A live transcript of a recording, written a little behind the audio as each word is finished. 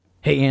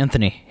Hey,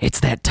 Anthony, it's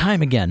that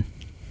time again.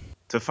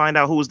 To find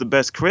out who was the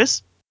best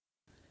Chris?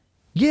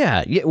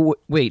 Yeah,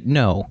 wait,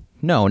 no,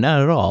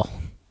 not at all.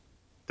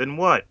 Then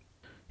what?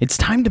 It's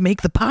time to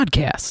make the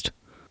podcast.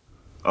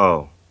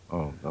 Oh,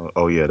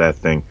 yeah, that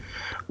thing.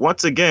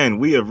 Once again,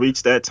 we have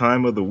reached that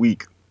time of the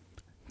week.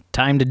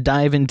 Time to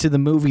dive into the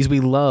movies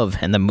we love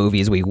and the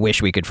movies we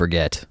wish we could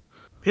forget.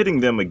 Pitting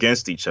them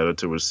against each other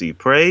to receive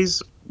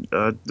praise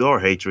or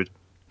hatred.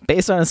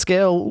 Based on a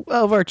scale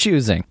of our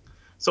choosing.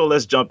 So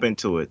let's jump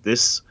into it.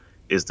 This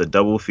is the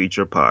Double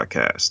Feature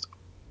Podcast.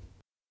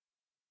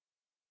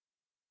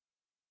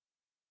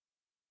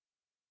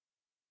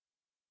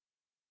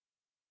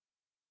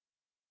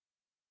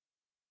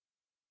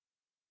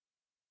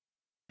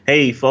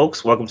 Hey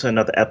folks, welcome to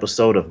another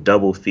episode of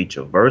Double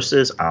Feature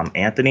Versus. I'm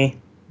Anthony.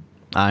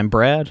 I'm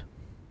Brad.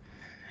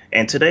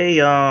 And today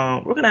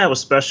we're gonna have a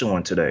special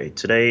one today.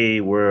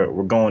 Today we're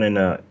going in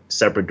a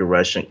separate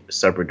direction.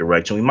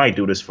 We might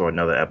do this for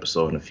another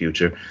episode in the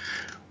future.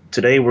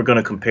 Today we're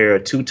gonna compare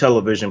two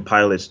television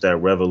pilots that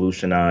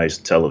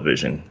revolutionized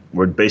television.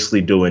 We're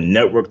basically doing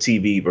network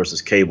TV versus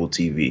cable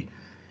TV.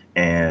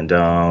 And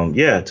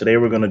today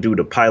we're gonna do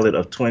the pilot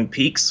of Twin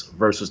Peaks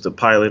versus the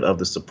pilot of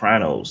The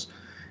Sopranos.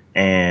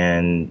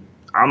 And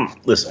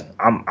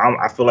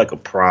I feel like a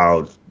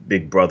proud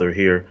big brother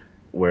here,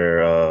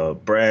 where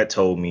Brad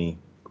told me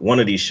one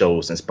of these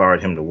shows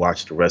inspired him to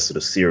watch the rest of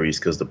the series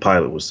because the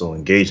pilot was so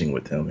engaging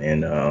with him.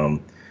 And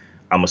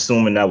I'm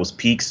assuming that was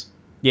Peaks.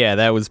 Yeah,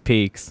 that was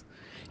Peaks.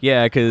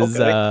 Yeah, because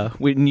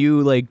when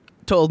you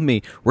told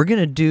me we're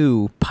gonna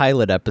do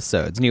pilot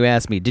episodes, and you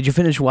asked me, "Did you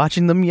finish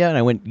watching them yet?" And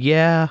I went,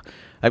 "Yeah,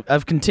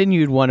 I've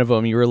continued one of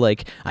them." You were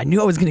like, "I knew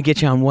I was gonna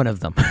get you on one of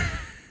them."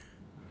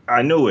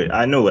 I knew it.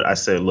 I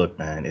said, look,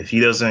 man, if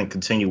he doesn't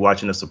continue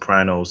watching The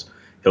Sopranos,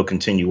 he'll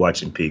continue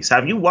watching Peaks.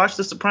 Have you watched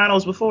The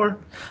Sopranos before?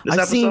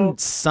 I've seen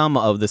some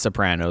of The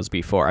Sopranos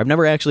before. I've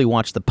never actually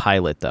watched the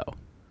pilot, though.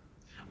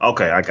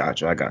 Okay, I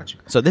got you.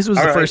 So this was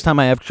the first time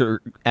I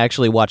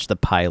actually watched the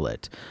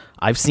pilot.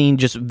 I've seen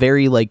just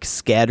very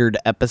scattered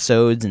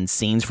episodes and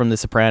scenes from The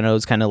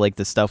Sopranos, kind of like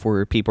the stuff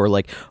where people are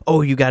like,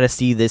 "Oh, you got to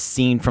see this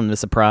scene from The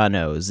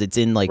Sopranos. It's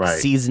in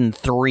season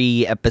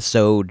 3,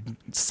 episode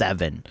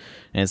 7."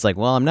 And it's like,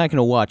 well, I'm not going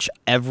to watch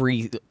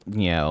every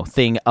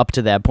thing up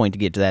to that point to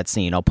get to that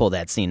scene. I'll pull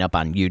that scene up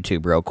on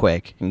YouTube real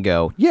quick and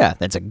go, "Yeah,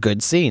 that's a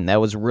good scene.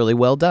 That was really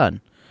well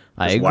done."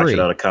 I agree. Watch it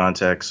out of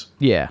context.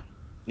 Yeah.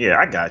 Yeah,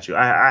 I got you.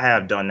 I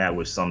have done that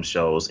with some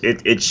shows.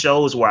 It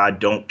shows where I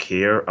don't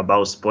care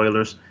about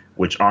spoilers,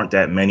 which aren't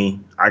that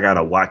many. I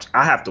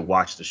have to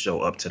watch the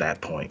show up to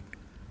that point,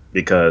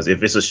 because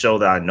if it's a show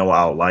that I know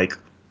I'll like,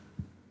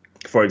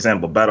 for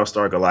example,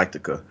 Battlestar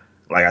Galactica,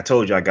 like I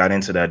told you, I got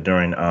into that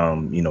during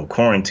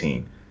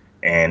quarantine.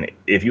 And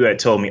if you had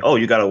told me, "Oh,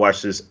 you got to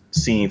watch this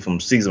scene from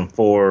season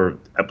 4,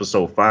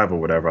 episode 5 or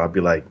whatever," I'd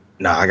be like,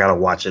 "Nah, I got to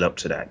watch it up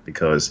to that,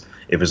 because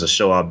if it's a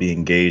show I'll be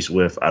engaged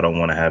with, I don't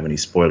want to have any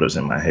spoilers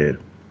in my head."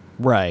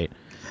 Right.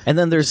 And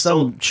then there's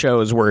some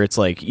shows where it's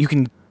like you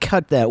can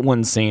cut that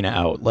one scene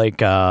out,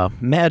 like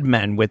Mad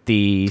Men with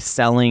the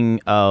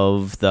selling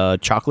of the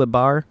chocolate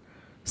bar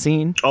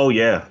scene. Oh,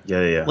 yeah.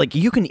 Like,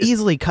 you can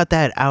easily cut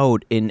that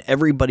out, and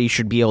everybody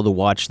should be able to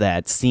watch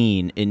that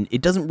scene, and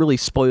it doesn't really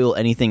spoil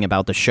anything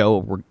about the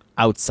show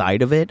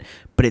outside of it,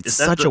 but it's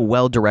such a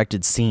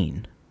well-directed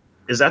scene.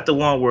 Is that the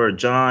one where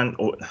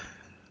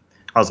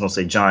I was going to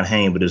say John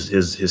Hain, but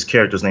his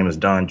character's name is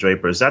Don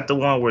Draper. Is that the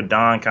one where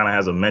Don kind of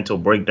has a mental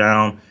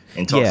breakdown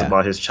and talks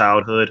about his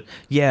childhood?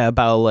 Yeah,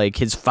 about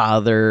his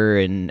father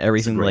and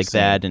everything like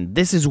that. And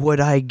this is what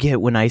I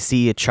get when I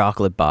see a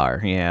chocolate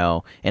bar,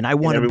 and I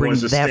want to bring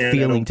that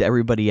feeling to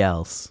everybody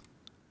else.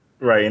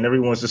 Right, and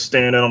everyone's just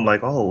staring at him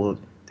like, "Oh,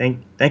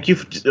 thank you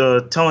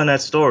for telling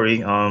that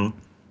story."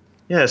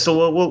 Yeah,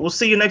 so we'll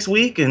see you next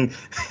week, and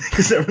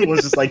because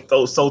everyone's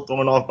just so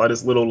thrown off by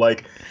this little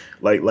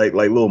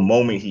little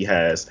moment he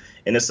has,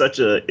 and it's such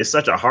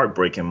a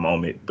heartbreaking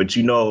moment. But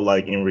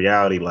in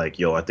reality,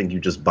 I think you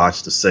just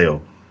botched the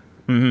sale.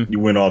 Mm-hmm. You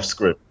went off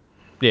script.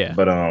 Yeah.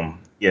 But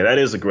that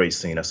is a great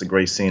scene. That's a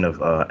great scene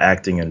of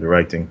acting and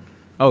directing.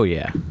 Oh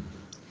yeah.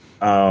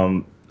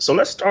 So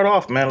let's start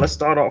off, man. Let's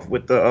start off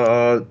with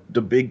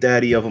the big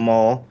daddy of them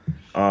all.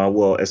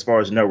 Well, as far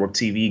as network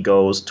TV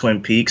goes,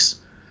 Twin Peaks.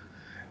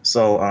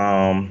 So,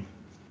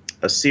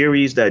 a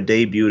series that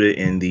debuted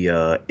in the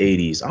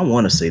 80s. I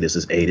want to say this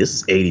is 80s. This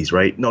is 80s,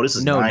 right? No, this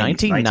is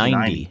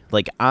 1990.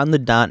 Like on the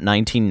dot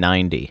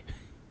 1990.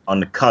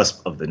 On the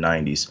cusp of the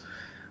 90s.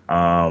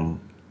 Wow,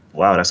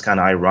 that's kind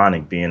of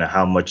ironic, being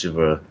how much of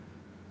a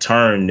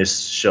turn this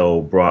show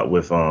brought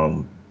with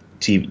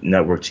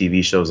network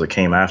TV shows that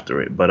came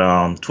after it.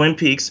 But Twin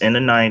Peaks in the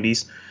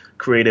 90s,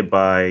 created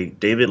by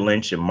David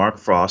Lynch and Mark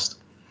Frost.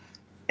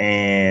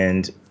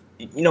 And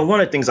one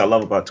of the things I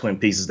love about Twin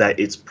Peaks is that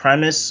its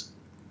premise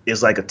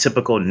is like a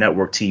typical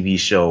network TV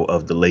show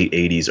of the late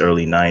 80s,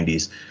 early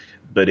 90s,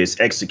 but its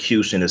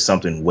execution is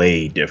something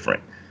way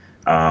different.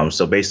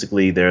 So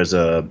basically, there's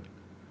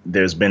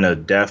been a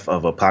death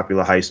of a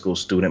popular high school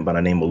student by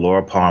the name of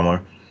Laura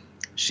Palmer.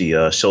 She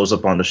shows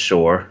up on the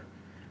shore,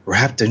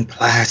 wrapped in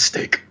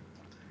plastic.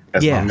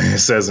 as my Yeah. man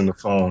says in the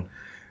phone.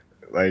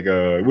 Like,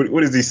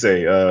 what does he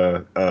say?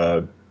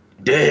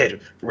 Dead,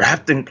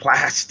 wrapped in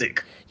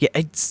plastic. Yeah,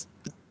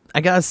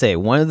 I gotta say,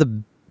 one of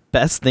the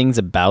best things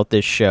about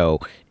this show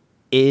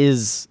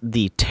is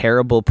the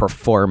terrible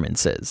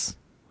performances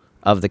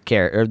of the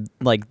character,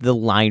 like the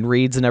line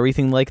reads and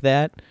everything like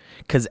that.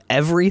 Because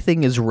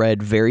everything is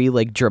read very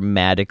like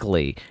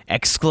dramatically,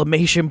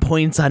 exclamation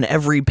points on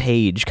every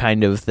page,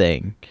 kind of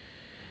thing.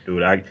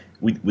 Dude,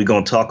 we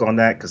gonna talk on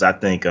that because I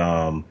think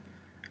I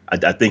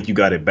think you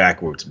got it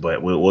backwards,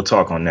 but we'll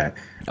talk on that.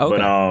 Okay.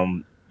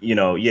 But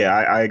yeah,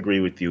 I agree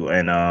with you.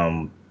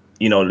 And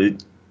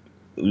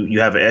you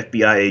have an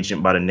FBI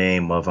agent by the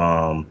name of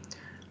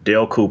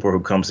Dale Cooper who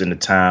comes into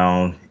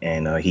town,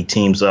 and he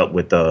teams up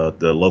with the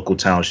local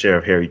town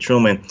sheriff Harry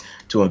Truman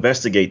to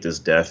investigate this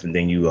death. And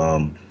then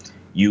you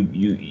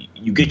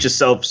get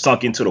yourself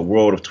sunk into the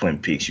world of Twin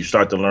Peaks. You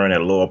start to learn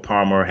that Laura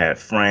Palmer had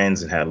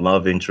friends and had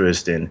love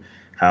interest, and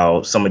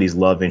how some of these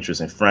love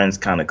interests and friends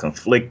kind of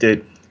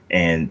conflicted,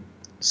 and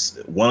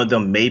one of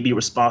them may be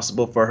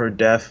responsible for her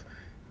death.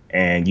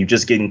 And you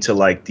just get into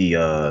like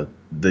the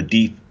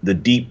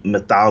deep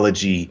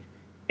mythology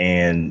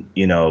and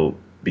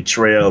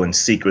betrayal and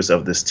secrets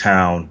of this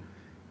town,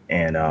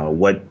 and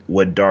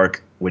what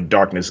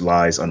darkness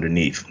lies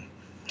underneath.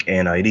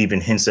 And it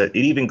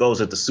even goes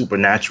at the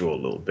supernatural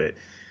a little bit.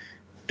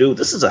 Dude,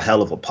 this is a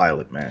hell of a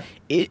pilot, man.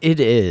 It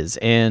is,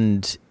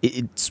 and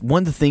it's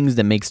one of the things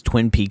that makes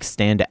Twin Peaks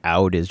stand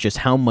out is just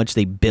how much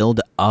they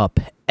build up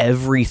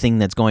everything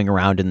that's going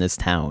around in this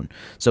town.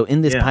 So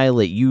in this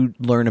pilot, you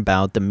learn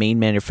about the main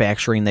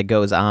manufacturing that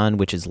goes on,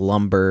 which is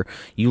lumber.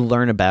 You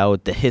learn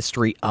about the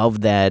history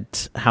of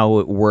that, how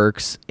it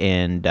works,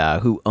 and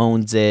who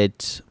owns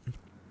it,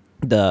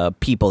 the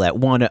people that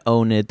want to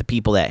own it, the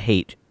people that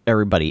hate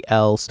everybody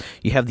else.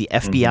 You have the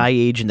FBI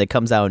agent that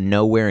comes out of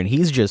nowhere, and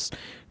he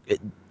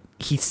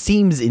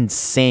seems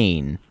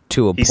insane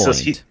to a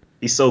point.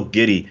 He's so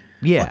giddy.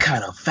 Yeah. What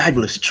kind of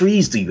fabulous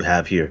trees do you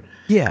have here?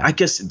 Yeah. I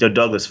guess they're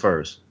Douglas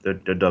firs. They're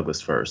Douglas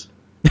firs.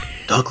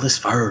 Douglas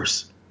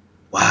firs.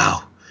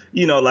 Wow.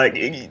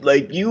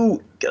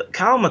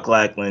 Kyle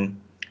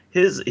MacLachlan,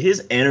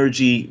 his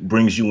energy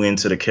brings you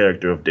into the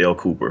character of Dale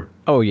Cooper.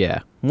 Oh yeah,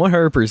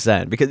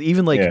 100%. Because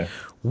even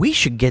we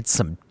should get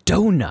some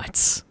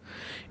donuts,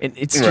 and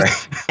it's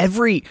just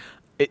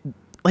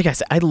like I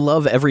said, I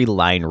love every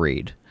line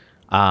read.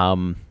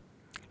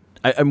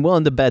 I'm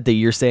willing to bet that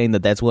you're saying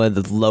that that's one of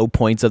the low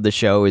points of the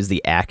show is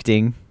the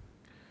acting.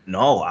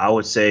 No, I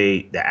would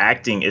say the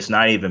acting is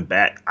not even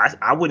bad.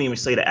 I wouldn't even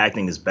say the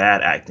acting is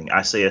bad acting.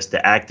 I say it's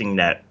the acting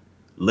that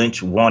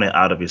Lynch wanted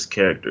out of his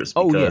characters.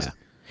 Oh, yeah.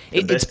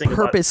 It's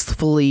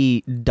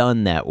purposefully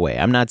done that way.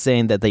 I'm not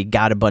saying that they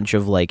got a bunch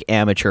of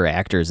amateur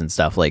actors and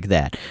stuff like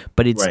that,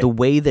 but it's the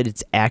way that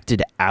it's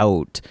acted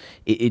out.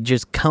 It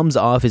just comes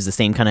off as the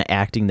same kind of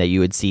acting that you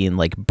would see in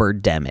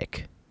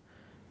Birdemic.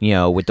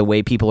 With the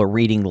way people are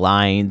reading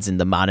lines and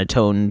the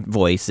monotone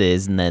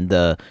voices, and then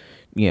the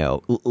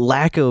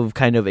lack of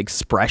kind of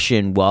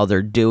expression while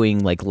they're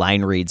doing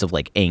line reads of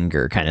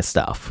anger kind of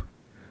stuff.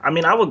 I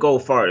mean, I would go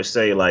far to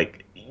say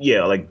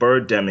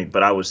Birdemic,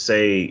 but I would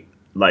say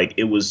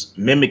it was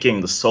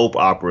mimicking the soap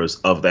operas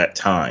of that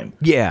time.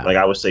 Yeah.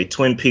 I would say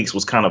Twin Peaks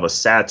was kind of a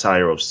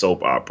satire of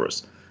soap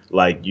operas.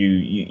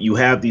 You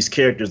have these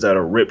characters that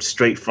are ripped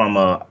straight from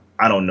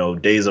I don't know,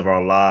 Days of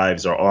Our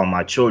Lives or All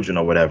My Children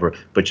or whatever,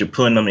 but you're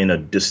putting them in a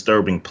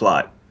disturbing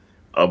plot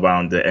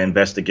around the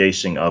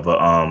investigation of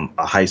a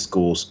high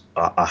school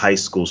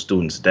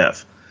student's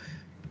death.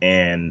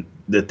 And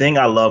the thing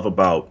I love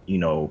about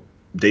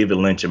David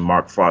Lynch and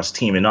Mark Frost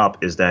teaming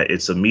up is that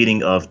it's a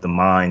meeting of the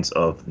minds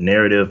of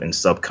narrative and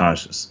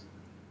subconscious.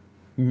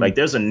 Mm-hmm.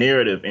 There's a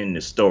narrative in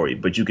this story,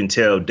 but you can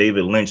tell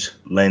David Lynch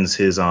lends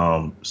his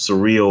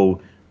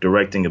surreal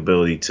directing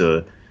ability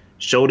to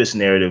show this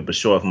narrative, but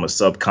show it from a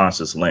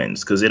subconscious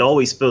lens, because it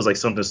always feels like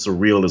something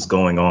surreal is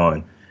going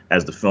on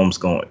as the film's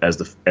going, as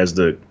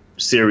the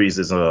series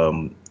is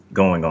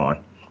going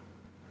on.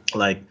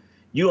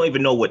 You don't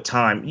even know what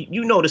time.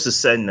 This is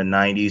set in the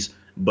 90s,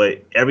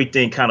 but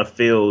everything kind of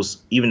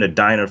feels, even the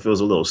diner feels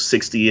a little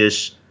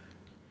 60-ish.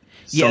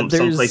 Some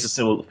places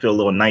feel a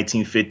little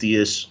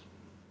 1950-ish.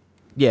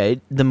 Yeah,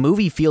 the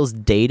movie feels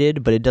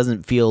dated, but it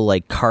doesn't feel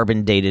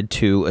carbon dated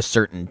to a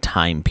certain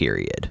time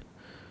period.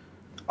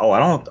 Oh, I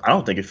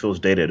don't think it feels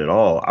dated at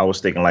all. I was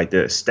thinking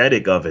the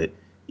aesthetic of it.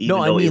 No,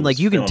 I mean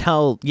you can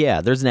tell. Yeah,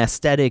 there's an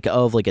aesthetic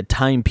of a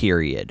time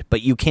period,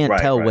 but you can't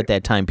tell what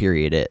that time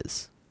period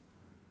is.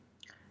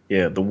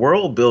 Yeah, the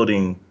world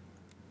building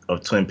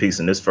of Twin Peaks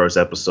in this first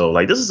episode,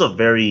 this is a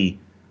very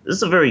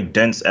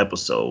dense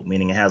episode,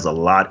 meaning it has a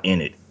lot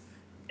in it,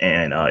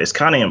 and it's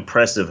kind of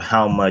impressive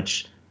how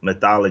much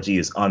mythology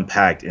is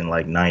unpacked in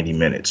 90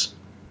 minutes.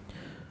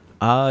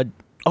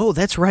 Oh,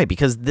 that's right,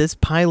 because this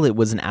pilot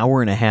was an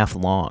hour and a half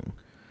long.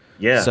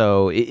 Yeah.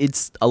 So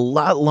it's a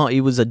lot long.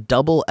 It was a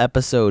double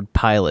episode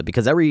pilot,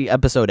 because every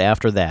episode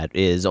after that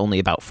is only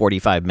about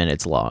 45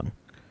 minutes long.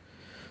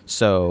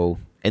 So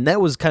And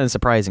that was kind of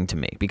surprising to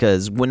me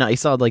because when I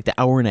saw like the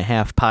hour and a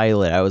half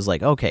pilot, I was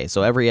like, okay,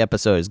 so every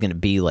episode is going to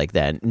be like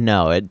that.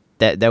 No,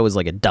 that was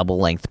like a double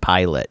length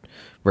pilot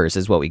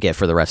versus what we get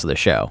for the rest of the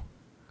show.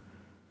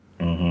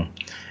 Mm-hmm.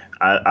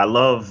 I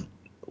love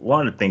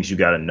one of the things you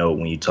got to know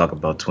when you talk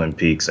about Twin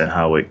Peaks and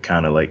how it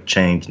kind of like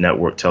changed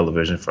network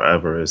television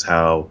forever is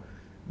how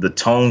the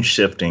tone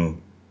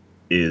shifting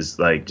is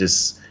like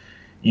just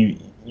you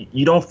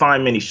don't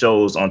find many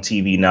shows on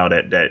TV now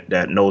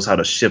that knows how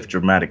to shift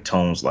dramatic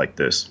tones like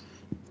this.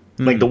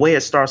 Like the way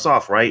it starts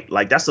off, right?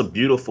 Like that's a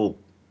beautiful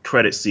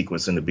credit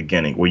sequence in the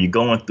beginning where you're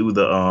going through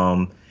the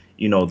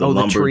the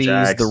lumberjacks, the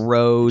trees, the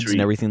roads,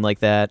 and everything like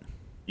that.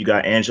 You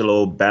got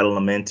Angelo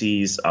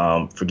Badalamenti's,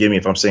 forgive me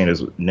if I'm saying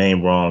his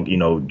name wrong,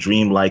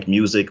 dreamlike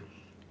music.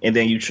 And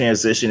then you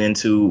transition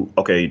into,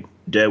 okay,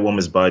 dead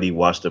woman's body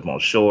washed up on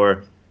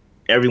shore.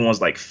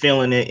 Everyone's like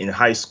feeling it in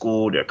high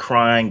school. They're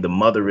crying. The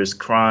mother is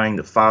crying.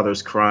 The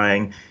father's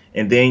crying.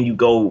 And then you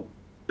go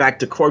back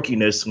to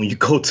quirkiness when you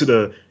go to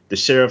the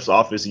sheriff's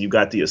office and you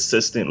got the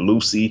assistant,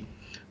 Lucy,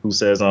 who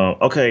says,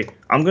 okay,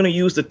 I'm going to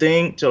use the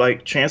thing to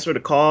like transfer the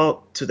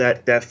call to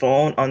that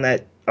phone on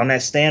that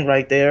stand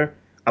right there.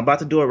 I'm about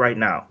to do it right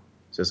now.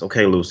 Says,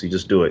 okay, Lucy,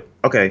 just do it.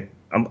 Okay,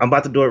 I'm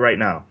about to do it right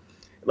now.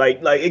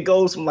 Like it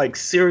goes from like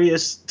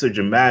serious to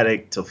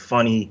dramatic to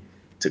funny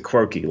to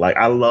quirky. Like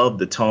I love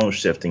the tone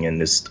shifting in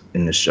this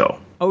show.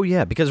 Oh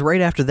yeah, because right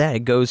after that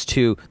it goes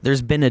to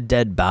there's been a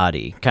dead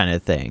body kind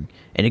of thing,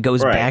 and it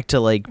goes back to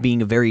like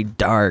being very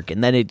dark,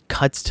 and then it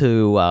cuts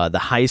to the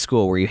high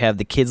school where you have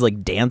the kids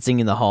like dancing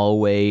in the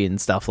hallway and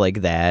stuff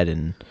like that,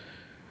 and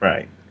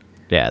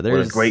yeah,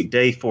 there's what a great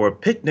day for a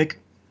picnic.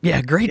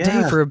 Yeah, great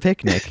day for a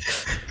picnic.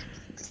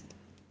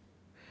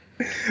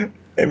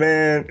 Hey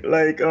man,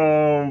 like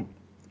I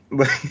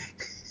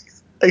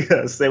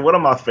gotta say, one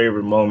of my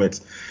favorite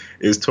moments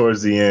is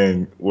towards the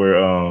end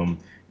where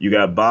you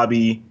got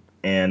Bobby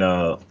and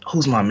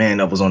who's my man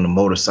that was on the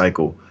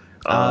motorcycle?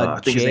 I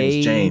think his name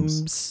is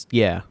James.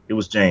 Yeah, it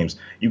was James.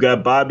 You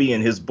got Bobby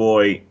and his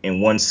boy in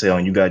one cell,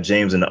 and you got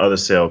James in the other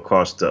cell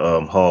across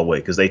the hallway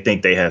because they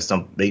think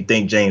They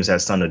think James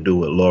has something to do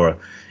with Laura,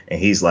 and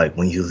he's like,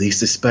 when you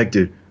least expect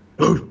it.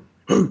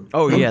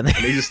 Oh yeah, and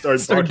they just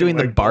start doing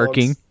like the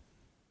barking.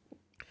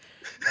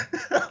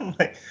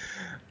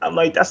 I'm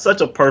like, that's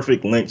such a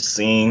perfect Lynch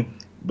scene,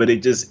 but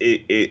it just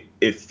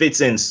it fits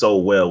in so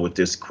well with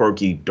this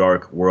quirky,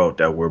 dark world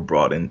that we're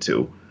brought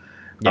into.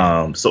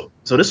 Yeah. So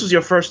this was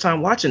your first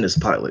time watching this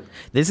pilot.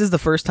 This is the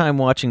first time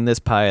watching this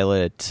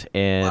pilot,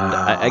 and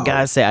wow. I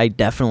gotta say, I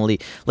definitely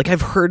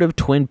I've heard of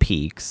Twin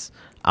Peaks.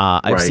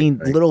 I've seen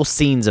little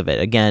scenes of it,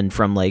 again,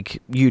 from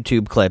like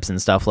YouTube clips and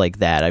stuff like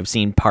that. I've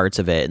seen parts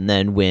of it, and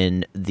then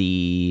when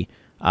the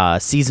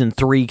season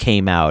 3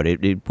 came out,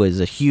 it was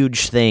a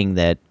huge thing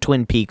that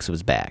Twin Peaks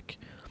was back.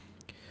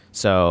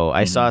 So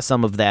I saw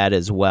some of that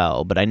as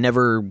well, but I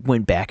never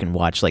went back and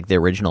watched like the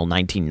original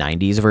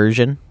 1990s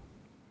version.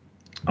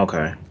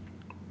 Okay.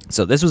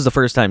 So this was the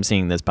first time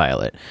seeing this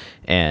pilot,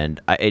 and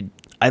I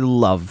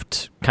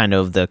loved kind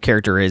of the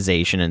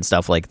characterization and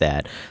stuff like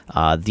that.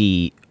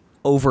 The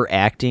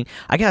overacting,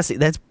 I gotta say,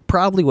 that's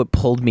probably what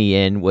pulled me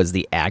in, was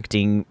the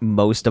acting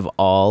most of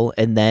all,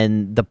 and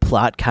then the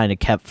plot kind of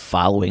kept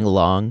following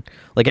along.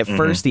 Like at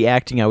first the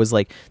acting, I was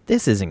like,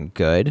 this isn't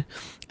good,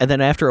 and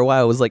then after a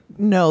while I was like,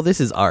 no,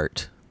 this is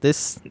art.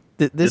 This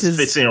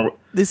fits in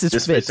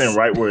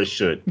right where it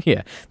should.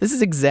 Yeah, this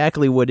is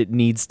exactly what it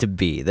needs to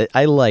be.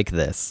 I like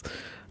this.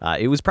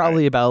 It was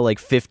probably about like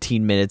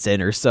 15 minutes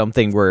in or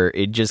something where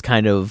it just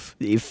kind of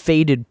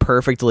faded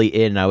perfectly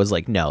in. I was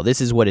like, no,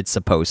 this is what it's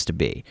supposed to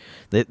be.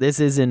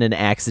 This isn't an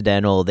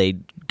accidental. They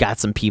got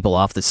some people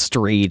off the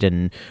street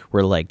and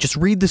were like, just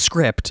read the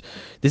script.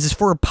 This is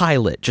for a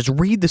pilot. Just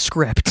read the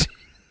script.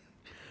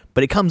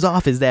 But it comes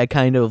off as that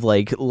kind of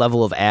like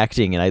level of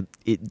acting, and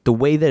the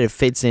way that it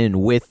fits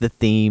in with the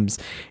themes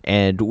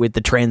and with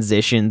the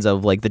transitions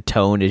of like the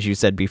tone, as you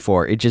said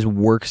before, it just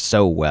works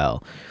so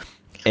well.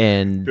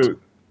 And dude.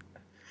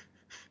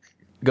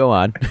 Go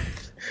on.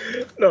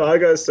 No, I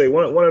gotta say,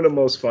 one of the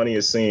most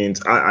funniest scenes.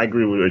 I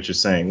agree with what you're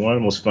saying. One of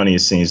the most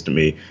funniest scenes to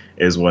me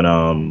is when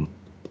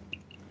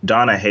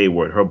Donna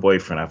Hayward, her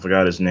boyfriend, I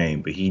forgot his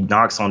name, but he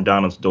knocks on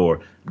Donna's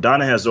door.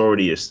 Donna has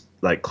already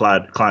like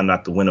climbed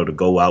out the window to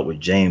go out with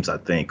James, I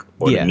think,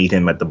 or to meet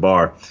him at the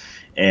bar.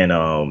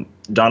 And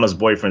Donna's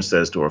boyfriend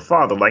says to her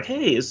father, like,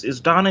 "Hey, is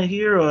Donna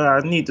here? I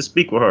need to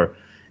speak with her."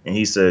 And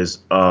he says,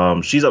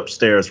 she's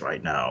upstairs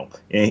right now.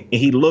 And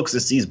he looks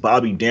and sees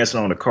Bobby dancing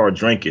on the car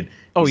drinking.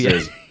 He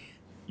says,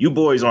 "You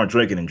boys aren't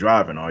drinking and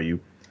driving, are you?"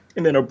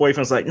 And then her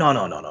boyfriend's like,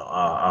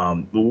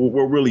 No.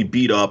 We're really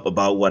beat up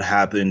about what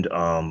happened.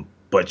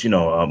 But,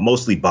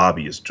 mostly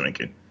Bobby is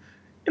drinking.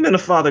 And then the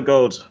father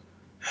goes,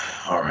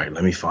 "All right,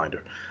 let me find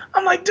her."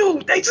 I'm like,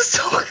 dude, they just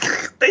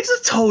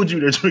told you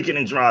they're drinking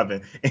and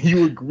driving, and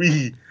you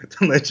agree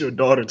to let your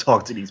daughter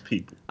talk to these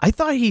people. I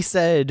thought he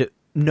said,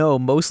 no,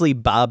 mostly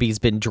Bobby's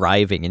been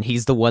driving, and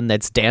he's the one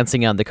that's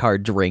dancing on the car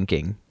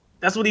drinking.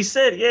 That's what he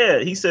said, yeah.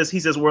 He says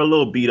we're a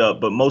little beat up,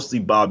 but mostly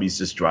Bobby's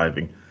just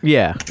driving.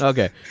 Yeah,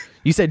 okay.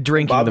 You said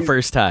drinking the Bobby-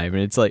 first time,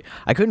 and it's like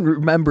I couldn't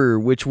remember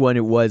which one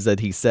it was that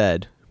he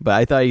said, but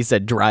I thought he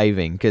said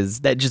driving because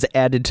that just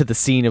added to the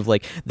scene of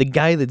like the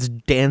guy that's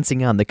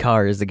dancing on the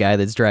car is the guy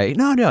that's driving.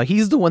 No,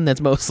 he's the one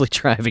that's mostly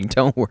driving.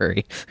 Don't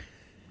worry.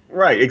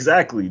 Right,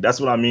 exactly.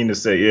 That's what I mean to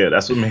say. Yeah,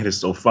 that's what made it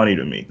so funny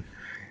to me.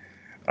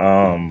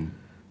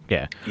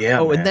 Yeah. Yeah,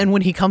 Oh, and man. then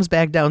when he comes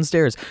back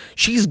downstairs,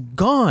 she's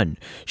gone.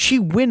 She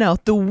went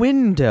out the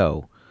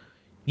window.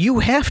 You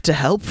have to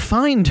help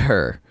find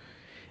her.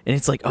 And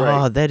it's like,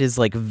 Right. oh, that is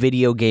like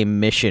video game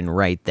mission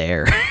right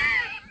there.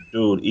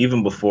 Dude,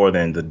 even before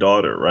then, the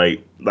daughter,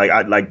 right? Like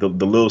I like the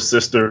little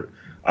sister.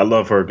 I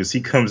love her because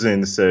he comes in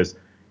and says,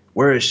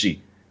 "Where is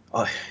she?"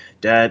 Oh,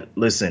 Dad,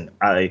 listen,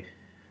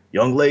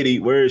 young lady,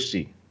 where is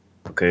she?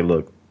 Okay,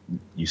 look,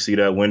 you see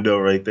that window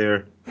right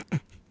there?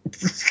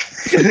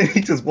 He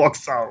just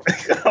walks out.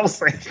 I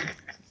was like,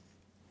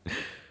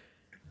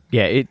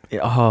 Yeah,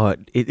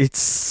 it's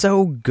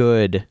so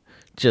good.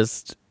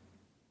 Just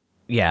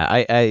yeah,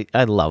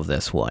 I love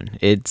this one.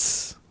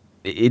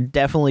 It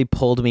definitely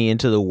pulled me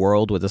into the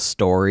world with a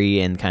story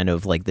and kind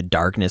of like the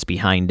darkness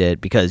behind it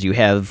because you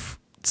have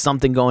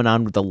something going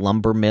on with the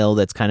lumber mill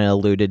that's kind of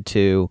alluded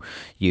to.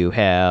 You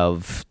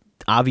have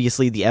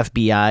obviously the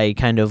FBI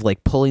kind of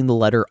like pulling the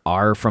letter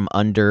R from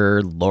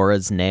under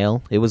Laura's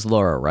nail. It was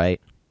Laura, right?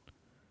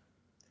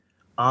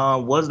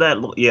 was that?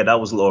 Yeah, that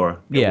was Laura.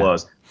 It Yeah.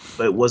 was.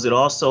 But was it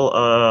also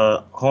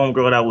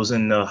homegirl that was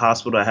in the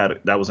hospital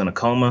that was in a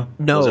coma?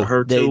 No, was it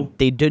her too?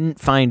 they didn't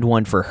find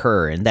one for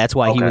her, and that's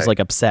why he was Okay. like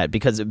upset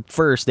because at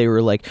first they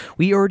were like,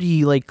 we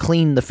already like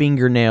cleaned the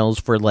fingernails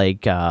for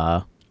like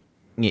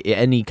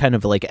any kind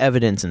of like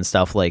evidence and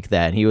stuff like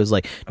that. And he was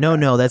like,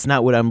 no, that's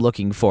not what I'm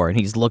looking for. And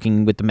he's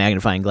looking with the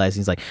magnifying glass. And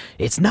he's like,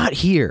 it's not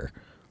here.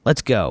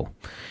 Let's go.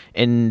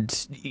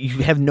 And you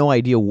have no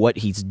idea what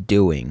he's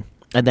doing.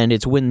 And then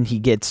it's when he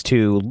gets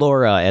to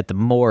Laura at the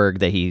morgue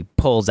that he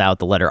pulls out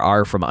the letter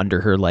R from under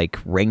her like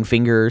ring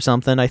finger or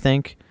something, I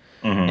think.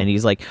 And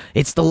he's like,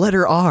 it's the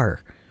letter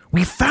R.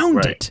 We found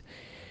Right. it.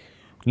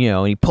 You know,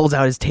 and he pulls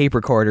out his tape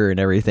recorder and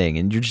everything.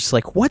 And you're just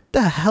like, what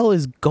the hell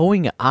is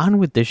going on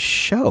with this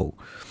show?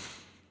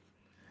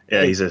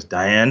 Yeah, he says,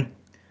 Diane,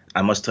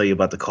 I must tell you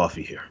about the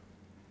coffee here.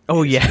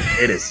 Oh, yeah.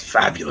 It is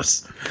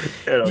fabulous.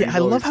 You know, Yeah, he's I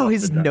love always how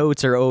his something done.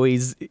 notes are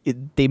always,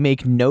 they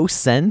make no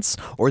sense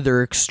or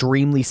they're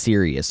extremely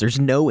serious. There's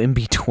no in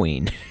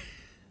between.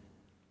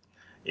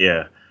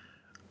 Yeah.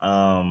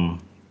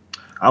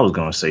 I was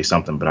gonna say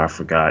something, but I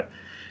forgot.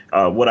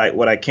 What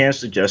I can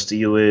suggest to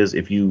you is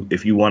if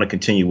you want to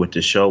continue with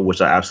the show,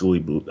 which I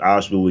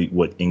absolutely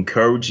would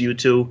encourage you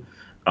to,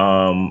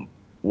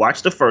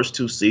 watch the first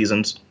 2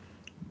 seasons.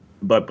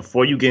 But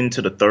before you get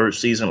into the 3rd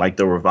season, like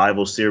the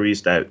revival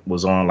series that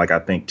was on, like I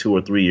think 2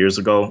 or 3 years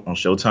ago on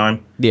Showtime,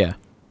 Yeah.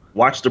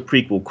 watch the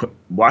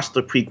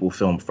prequel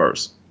film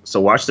first.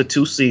 So watch the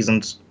 2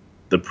 seasons,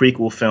 the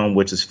prequel film,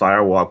 which is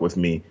Fire Walk with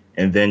Me,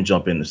 and then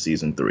jump into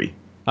season 3.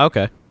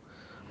 Okay.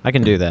 I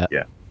can do that.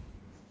 Yeah.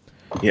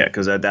 Yeah,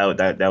 because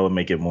that would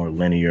make it more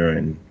linear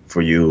and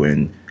for you.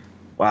 And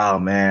wow,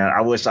 man,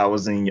 I wish I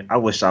was in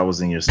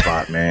your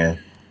spot, man.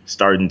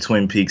 Starting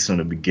Twin Peaks from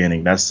the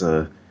beginning. That's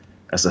a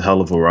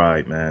hell of a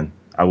ride, man.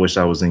 I wish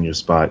I was in your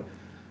spot.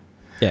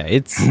 Yeah,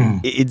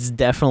 it's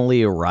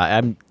definitely a ride.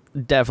 I'm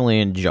definitely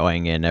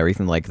enjoying it and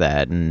everything like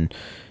that. And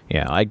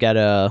yeah, I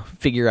gotta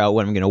figure out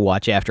what I'm gonna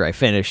watch after I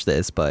finish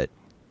this, but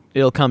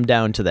it'll come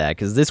down to that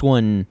because this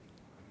one,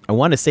 I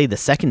want to say the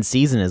 2nd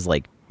season is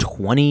like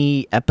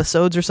 20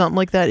 episodes or something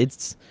like that.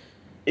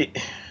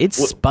 It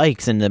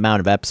spikes in the amount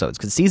of episodes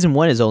because season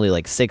 1 is only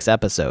like 6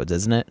 episodes,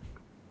 isn't it?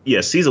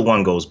 Yeah, season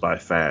 1 goes by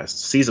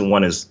fast. Season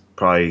 1 is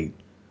probably,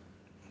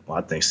 well,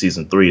 I think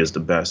season 3 is the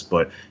best,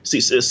 but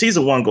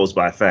season 1 goes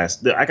by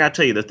fast. I gotta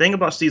tell you, the thing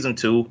about season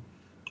 2,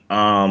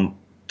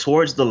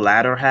 towards the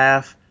latter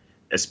half,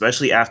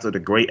 especially after the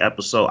great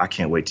episode, I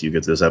can't wait till you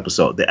get to this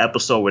episode. The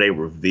episode where they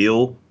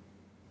reveal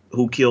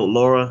who killed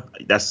Laura,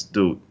 that's,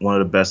 dude, one of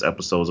the best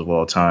episodes of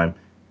all time.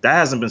 That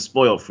hasn't been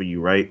spoiled for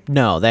you, right?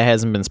 No, that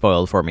hasn't been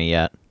spoiled for me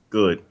yet.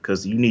 Good,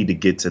 because you need to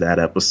get to that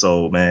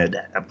episode, man.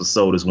 That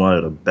episode is one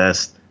of the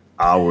best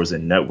hours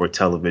in network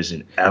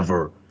television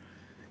ever.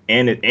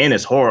 And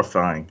it's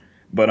horrifying.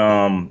 But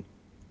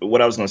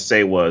what I was gonna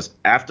say was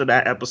after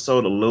that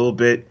episode a little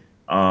bit,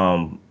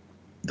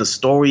 the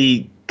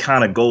story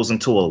kind of goes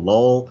into a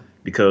lull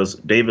because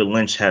David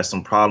Lynch has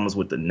some problems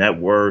with the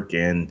network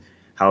and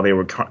how they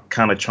were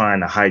kind of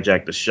trying to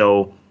hijack the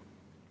show.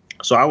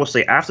 So I would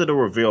say after the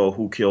reveal of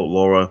who killed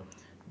Laura,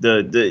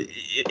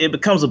 it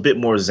becomes a bit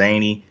more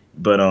zany.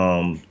 But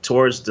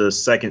towards the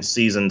 2nd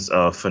season's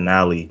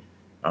finale,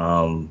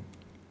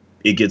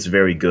 it gets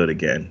very good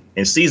again.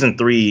 In season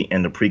 3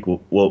 and the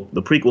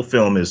prequel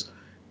film is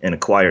an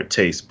acquired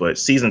taste, but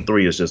season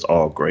 3 is just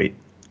all great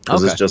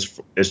because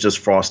it's just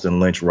Frost and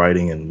Lynch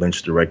writing and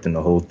Lynch directing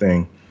the whole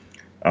thing.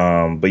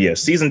 But yeah,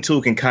 season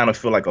 2 can kind of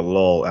feel like a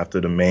lull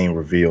after the main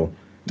reveal.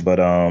 But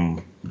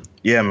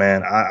yeah,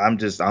 man,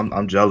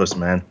 I'm jealous,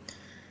 man.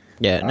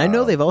 Yeah, and I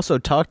know they've also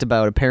talked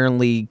about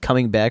apparently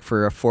coming back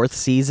for a 4th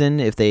season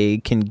if they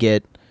can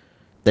get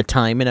the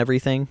time and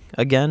everything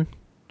again.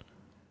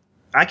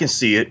 I can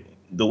see it.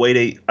 The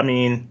way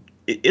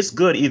it's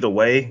good either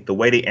way. The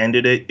way they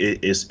ended it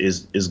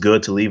is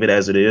good to leave it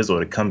as it is or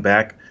to come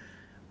back.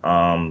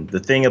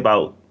 The thing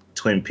about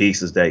Twin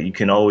Peaks is that you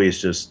can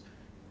always just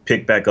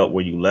pick back up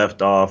where you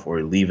left off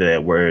or leave it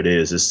at where it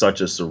is. It's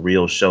such a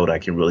surreal show that I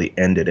can really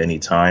end at any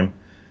time.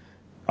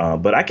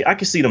 But I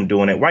can see them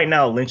doing it. Right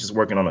now, Lynch is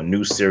working on a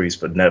new series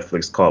for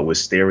Netflix called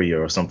Wisteria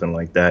or something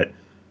like that.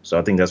 So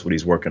I think that's what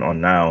he's working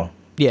on now.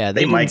 Yeah,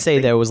 they didn't say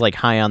that was like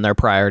high on their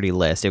priority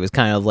list. It was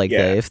kind of like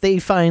if they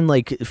find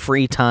like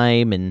free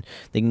time and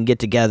they can get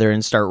together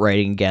and start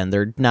writing again,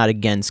 they're not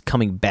against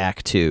coming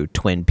back to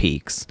Twin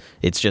Peaks.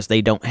 It's just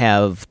they don't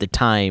have the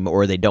time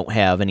or they don't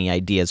have any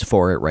ideas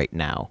for it right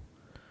now.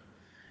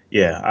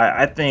 Yeah,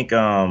 I think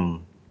I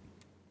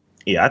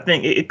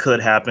think it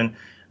could happen.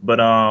 But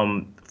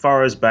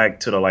far as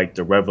back to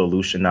the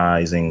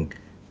revolutionizing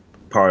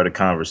part of the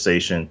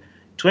conversation,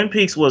 Twin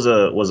Peaks was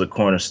a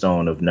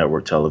cornerstone of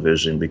network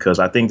television because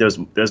I think there's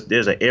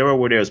an era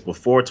where there's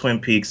before Twin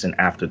Peaks and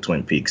after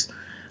Twin Peaks.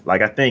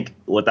 Like I think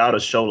without a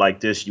show like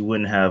this, you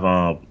wouldn't have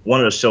one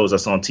of the shows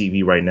that's on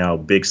TV right now,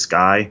 Big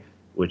Sky,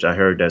 which I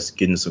heard that's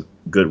getting some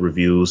good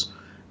reviews.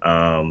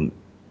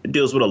 It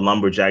deals with a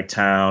lumberjack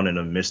town and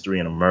a mystery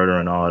and a murder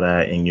and all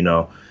that,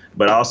 and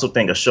but I also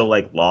think a show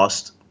like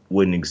Lost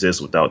wouldn't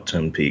exist without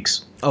Twin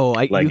Peaks. Oh,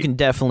 you can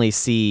definitely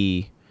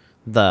see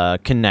the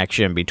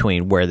connection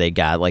between where they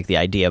got like the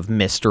idea of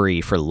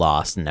mystery for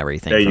Lost and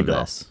everything from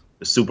this.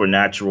 The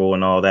supernatural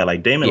and all that.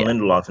 Like Damon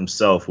Lindelof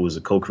himself, who was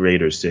a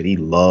co-creator, said he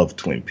loved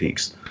Twin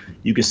Peaks.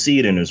 You can see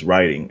it in his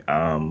writing.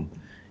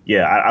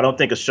 I don't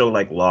think a show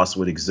like Lost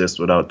would exist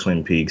without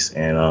Twin Peaks.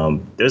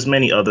 And there's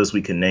many others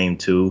we can name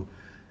too.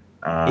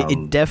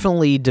 It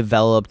definitely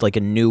developed like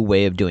a new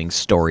way of doing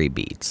story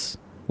beats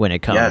when it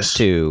comes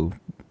to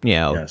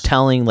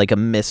telling like a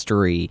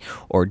mystery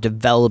or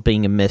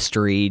developing a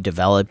mystery,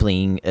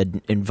 developing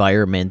an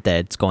environment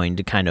that's going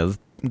to kind of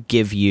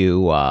give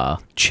you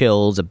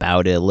chills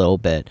about it a little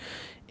bit.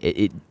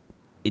 It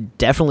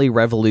definitely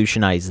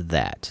revolutionized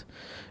that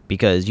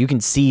because you can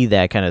see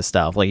that kind of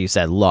stuff. Like you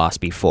said,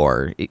 Lost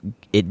before.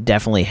 It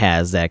definitely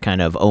has that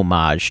kind of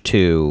homage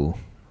to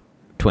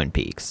Twin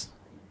Peaks.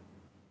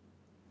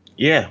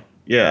 Yeah,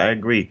 I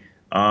agree.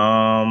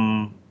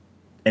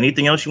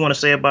 Anything else you want to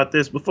say about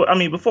this?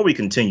 Before we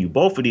continue,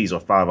 both of these are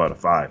 5 out of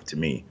 5 to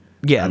me.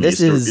 Yeah, this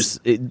is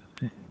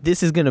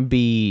going to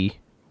be,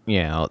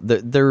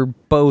 they're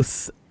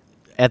both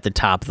at the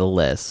top of the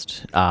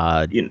list.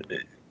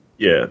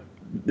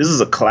 This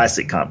is a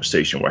classic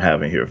conversation we're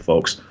having here,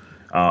 folks.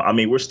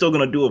 We're still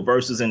going to do a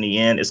versus in the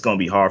end. It's going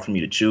to be hard for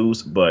me to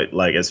choose, but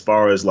like as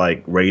far as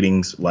like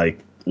ratings, like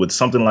with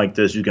something like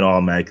this, you can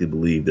automatically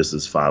believe this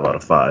is 5 out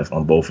of 5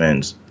 on both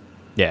ends.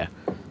 Yeah.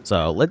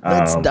 So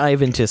let's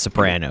dive into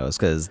Sopranos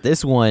because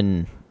this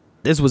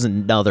was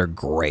another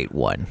great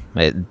one.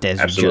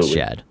 Just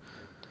shed.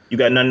 You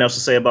got nothing else to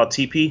say about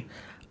TP?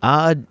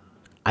 I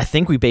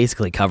think we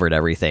basically covered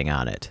everything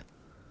on it.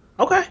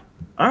 Okay.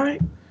 All right.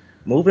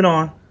 Moving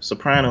on.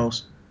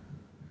 Sopranos.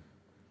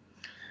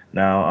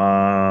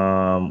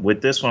 Now,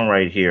 with this one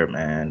right here,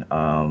 man,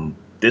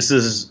 this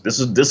was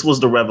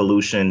the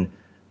revolution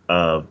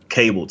of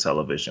cable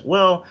television.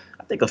 Well,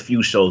 I think a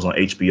few shows on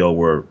HBO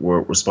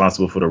were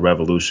responsible for the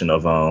revolution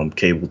of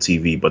cable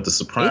TV, but The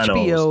Sopranos...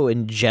 HBO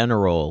in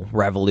general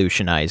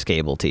revolutionized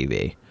cable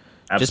TV.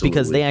 Absolutely. Just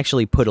because they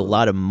actually put a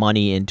lot of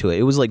money into it.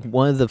 It was like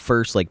one of the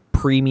first like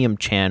premium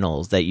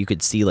channels that you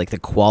could see like the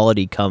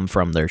quality come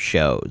from their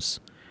shows.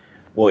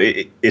 Well,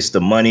 it's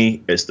the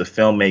money, it's the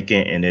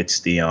filmmaking, and it's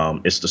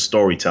the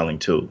storytelling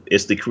too.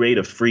 It's the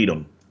creative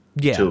freedom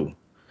too.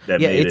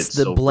 It's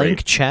the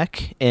blank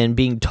check and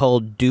being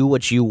told do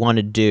what you want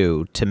to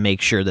do to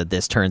make sure that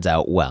this turns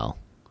out well.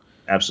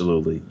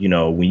 Absolutely.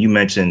 When you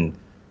mention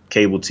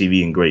cable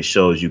TV and great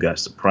shows, you got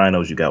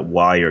Sopranos, you got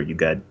Wire, you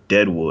got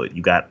Deadwood,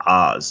 you got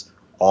Oz,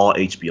 all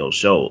HBO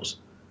shows.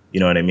 You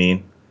know what I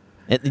mean?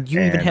 And you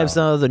even have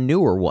some of the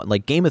newer ones.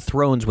 Like Game of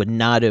Thrones would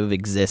not have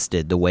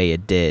existed the way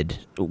it did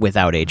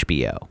without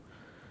HBO.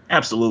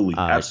 Absolutely.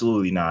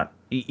 Absolutely not.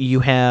 You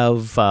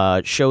have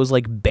shows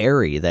like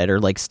Barry that are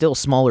like still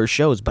smaller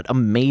shows, but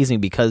amazing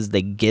because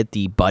they get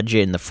the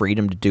budget and the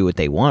freedom to do what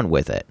they want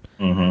with it.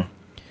 Mm-hmm.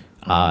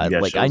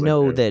 I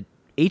know that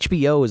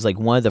HBO is like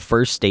one of the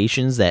first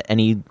stations that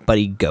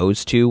anybody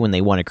goes to when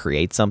they want to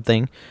create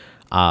something.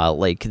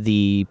 Like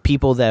the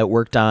people that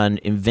worked on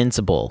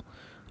Invincible,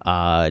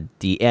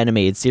 the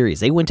animated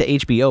series, they went to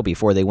HBO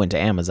before they went to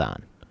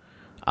Amazon.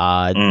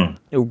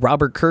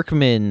 Robert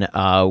Kirkman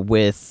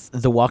with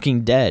The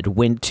Walking Dead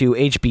went to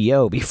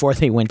HBO before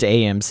they went to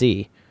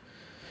AMC.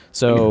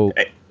 So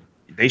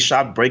they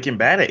shot Breaking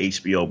Bad at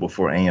HBO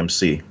before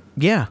AMC.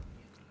 Yeah.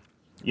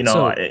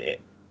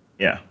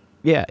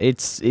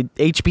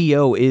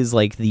 HBO is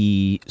like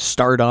the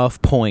start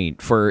off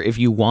point for if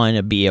you want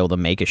to be able to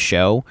make a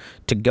show,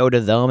 to go to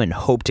them and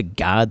hope to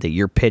God that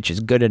your pitch is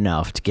good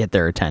enough to get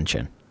their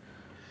attention.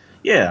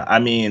 Yeah,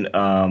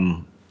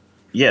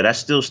 that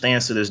still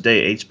stands to this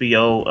day.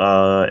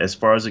 HBO, as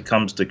far as it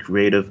comes to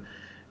creative,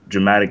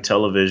 dramatic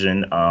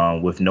television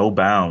with no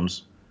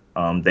bounds.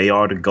 They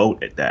are the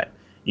GOAT at that.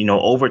 You know,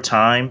 over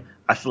time,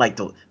 I feel like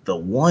the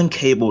one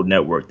cable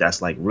network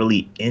that's like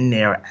really in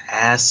their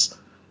ass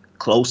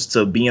close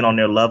to being on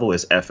their level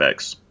is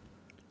FX.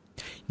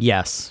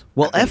 Yes.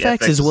 Well,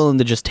 FX is willing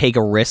to just take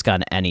a risk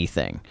on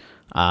anything.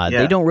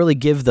 They don't really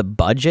give the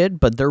budget,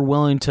 but they're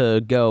willing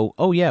to go,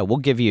 oh, yeah, we'll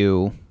give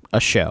you a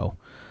show.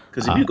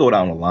 Because if you go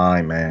down the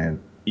line,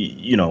 man,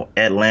 you know,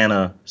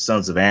 Atlanta,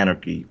 Sons of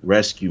Anarchy,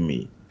 Rescue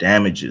Me,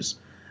 Damages,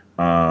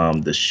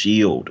 The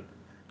Shield,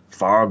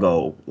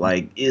 Fargo,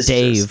 like it's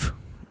Dave. Just,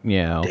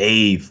 yeah,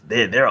 Dave,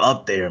 they're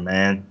up there,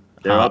 man.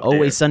 They're up there.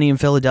 Always Sunny in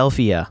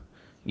Philadelphia.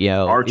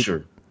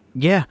 Archer.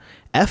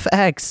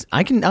 FX,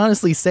 I can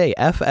honestly say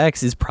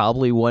FX is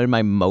probably one of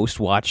my most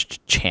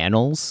watched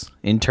channels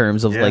in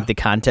terms of like the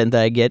content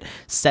that I get,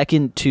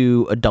 second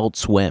to Adult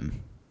Swim.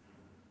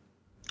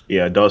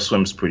 Yeah, Adult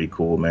Swim's pretty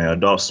cool, man.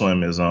 Adult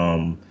Swim is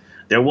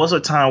there was a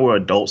time where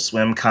Adult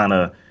Swim kind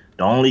of,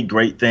 the only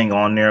great thing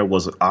on there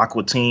was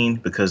Aqua Teen,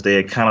 because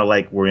they kind of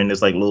like were in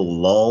this like little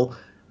lull.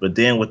 But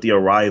then with the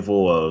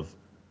arrival of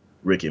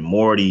Rick and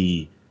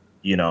Morty,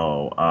 you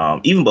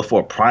know, even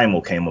before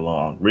Primal came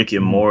along, Rick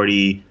and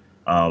Morty,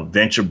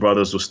 Venture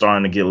Brothers was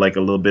starting to get like a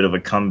little bit of a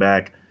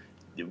comeback.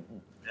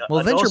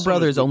 Well, Venture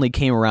Brothers only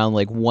came around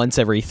like once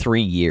every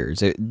 3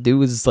 years. It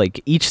was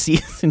like each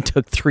season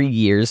took 3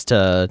 years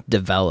to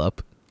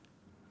develop.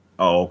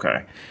 Oh,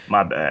 okay.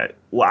 My bad.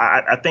 Well,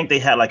 I think they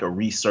had like a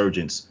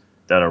resurgence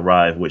that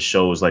arrived with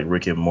shows like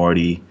Rick and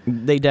Morty.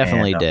 They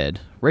definitely did.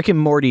 Rick and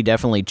Morty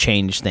definitely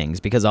changed things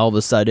because all of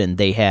a sudden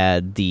they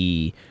had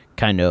the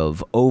kind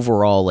of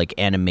overall like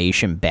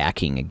animation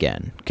backing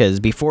again. Because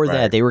before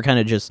that, they were kind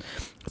of just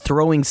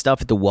throwing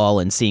stuff at the wall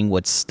and seeing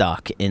what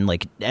stuck, and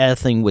like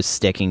nothing was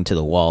sticking to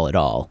the wall at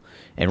all.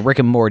 And Rick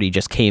and Morty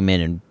just came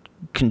in and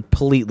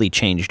completely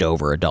changed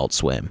over Adult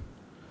Swim.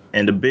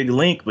 And the big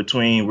link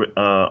between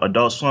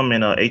Adult Swim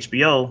and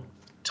HBO,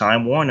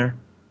 Time Warner,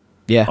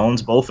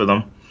 owns both of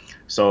them.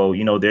 So,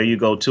 you know, there you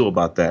go, too,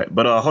 about that.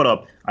 But hold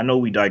up. I know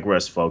we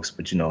digress, folks,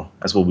 but, you know,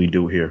 that's what we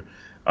do here.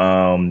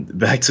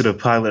 Back to the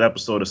pilot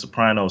episode of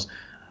Sopranos.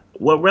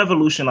 What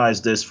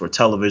revolutionized this for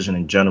television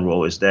in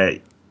general is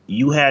that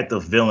you had the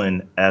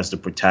villain as the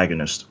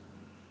protagonist.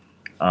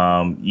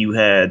 You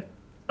had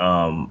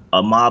a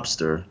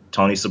mobster,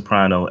 Tony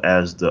Soprano,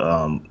 as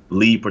the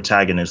lead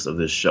protagonist of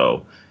this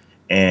show.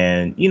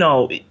 And, you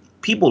know,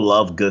 people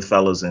love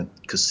Goodfellas and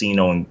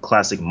Casino and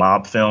classic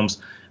mob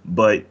films,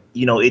 but,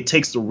 you know, it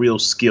takes the real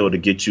skill to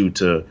get you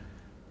to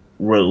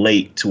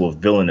relate to a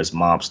villainous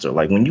mobster.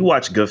 Like when you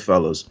watch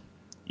Goodfellas,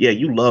 yeah,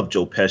 you love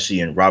Joe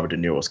Pesci and Robert De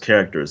Niro's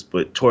characters,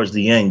 but towards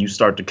the end, you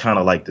start to kind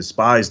of like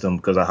despise them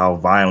because of how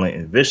violent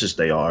and vicious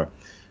they are,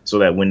 so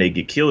that when they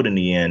get killed in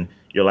the end,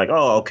 you're like,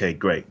 oh, okay,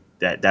 great.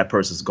 That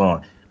person's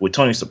gone. With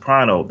Tony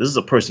Soprano, this is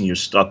a person you're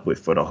stuck with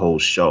for the whole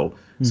show.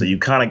 So you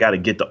kind of got to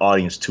get the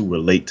audience to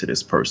relate to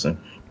this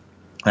person.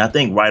 And I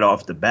think right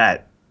off the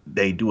bat,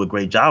 they do a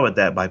great job at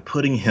that by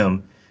putting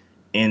him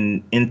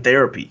in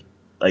therapy,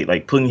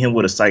 like putting him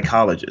with a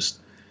psychologist.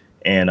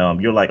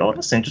 And you're like, oh,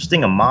 that's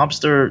interesting. A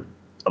mobster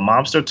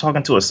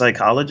talking to a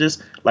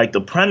psychologist. Like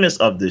the premise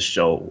of this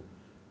show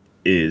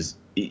is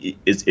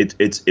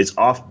it's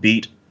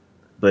offbeat,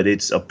 but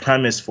it's a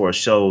premise for a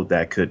show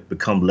that could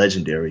become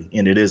legendary,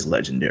 and it is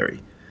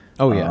legendary.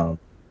 Oh yeah.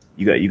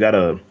 You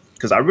gotta,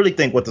 because I really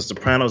think what The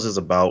Sopranos is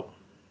about,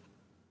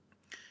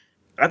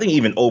 I think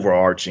even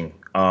overarching,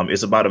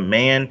 it's about a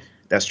man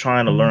that's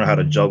trying to learn how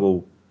to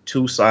juggle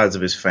two sides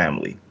of his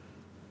family.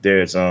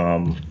 There's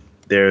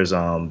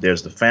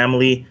the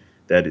family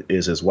that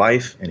is his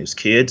wife and his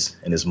kids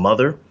and his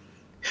mother,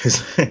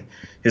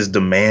 his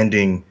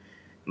demanding,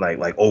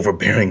 like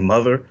overbearing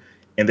mother,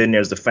 and then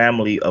there's the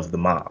family of the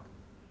mob.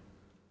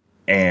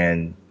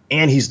 And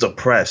he's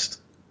depressed.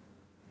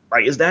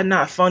 Like, is that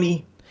not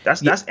funny?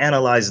 That's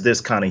analyze this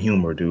kind of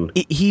humor, dude.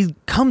 He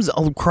comes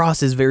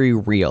across as very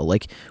real.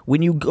 Like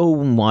when you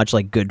go and watch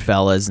like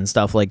Goodfellas and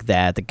stuff like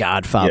that, The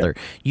Godfather,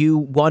 you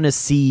want to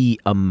see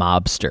a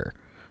mobster.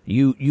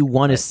 You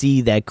want to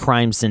see that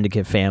crime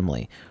syndicate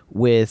family.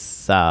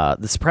 With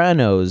The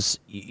Sopranos,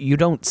 you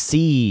don't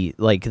see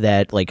like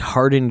that like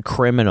hardened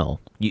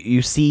criminal.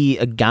 You see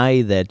a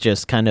guy that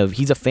just kind of,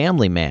 he's a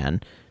family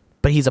man,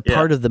 but he's a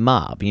part of the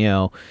mob, you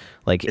know,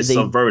 like it's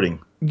subverting.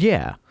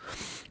 Yeah.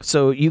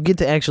 So you get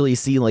to actually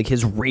see like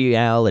his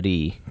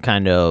reality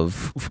kind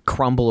of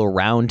crumble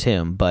around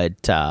him,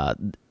 but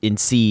and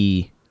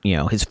see, you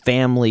know, his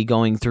family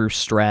going through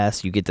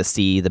stress. You get to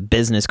see the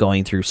business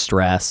going through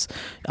stress.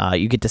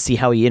 You get to see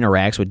how he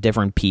interacts with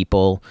different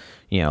people.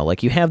 You know,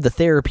 like you have the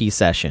therapy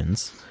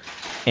sessions,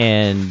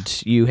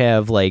 and you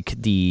have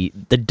like the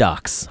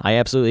ducks. I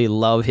absolutely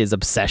love his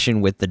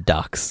obsession with the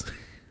ducks.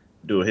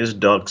 Dude, his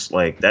ducks,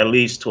 like that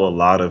leads to a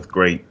lot of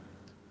great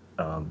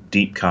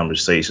deep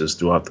conversations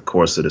throughout the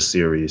course of the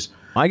series.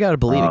 I gotta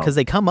believe it, because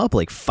they come up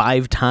like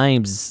 5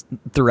 times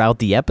throughout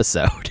the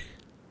episode.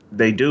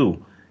 They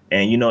do.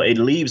 And, you know, it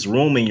leaves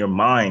room in your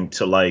mind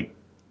to, like,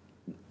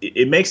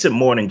 it makes it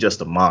more than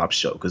just a mob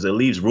show because it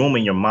leaves room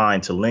in your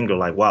mind to linger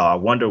like, wow, I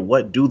wonder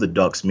what do the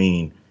Ducks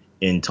mean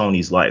in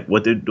Tony's life?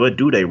 What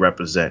do they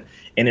represent?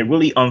 And it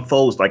really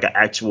unfolds like an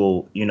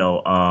actual,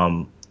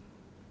 I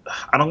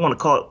don't want to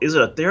call it, is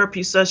it a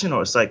therapy session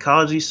or a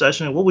psychology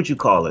session? What would you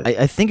call it?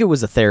 I think it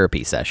was a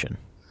therapy session.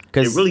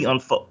 It really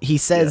unfolds. He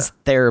says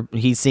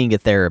he's seeing a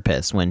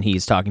therapist when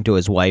he's talking to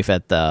his wife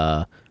at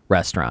the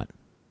restaurant.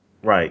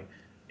 Right.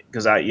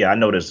 Because I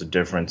know there's a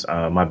difference.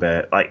 My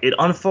bad. Like it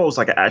unfolds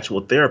like an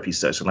actual therapy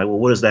session. Like, well,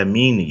 what does that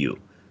mean to you?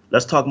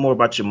 Let's talk more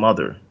about your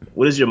mother.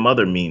 What does your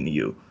mother mean to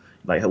you?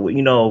 Like,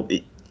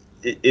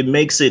 it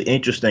makes it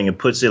interesting and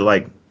puts it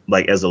like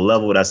as a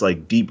level that's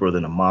like deeper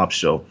than a mob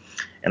show.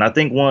 And I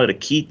think one of the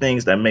key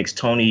things that makes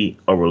Tony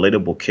a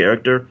relatable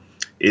character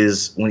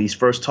is when he's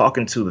first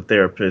talking to the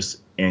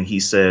therapist and he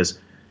says,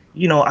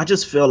 I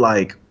just feel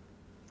like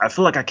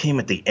I came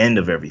at the end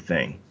of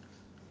everything.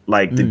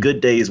 Like the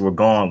good days were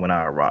gone when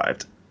I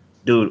arrived.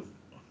 Dude,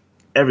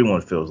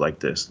 everyone feels like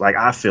this. Like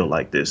I feel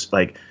like this.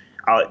 Like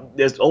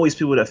there's always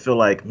people that feel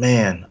like,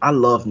 man, I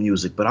love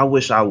music, but I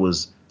wish I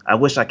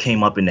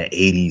came up in the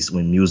 80s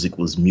when music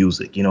was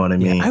music. You know what I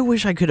mean? I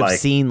wish I could have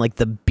seen like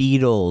the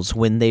Beatles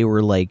when they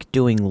were like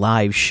doing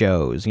live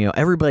shows.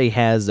 Everybody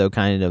has though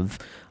kind of,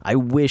 I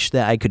wish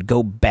that I could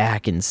go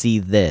back and see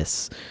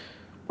this.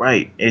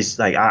 Right. It's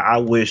like I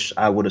wish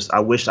I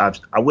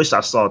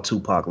saw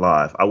Tupac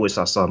live. I wish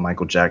I saw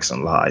Michael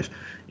Jackson live.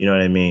 You know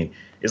what I mean?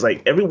 It's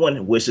like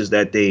everyone wishes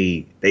that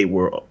they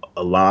were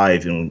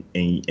alive and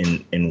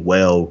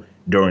well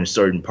during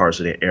certain parts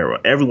of their era.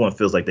 Everyone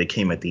feels like they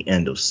came at the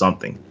end of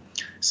something.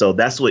 So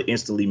that's what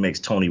instantly makes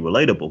Tony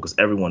relatable because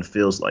everyone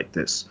feels like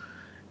this.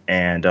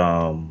 And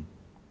I'm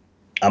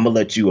gonna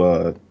let you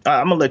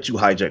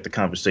hijack the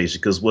conversation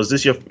because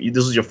this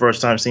was your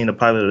first time seeing the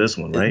pilot of this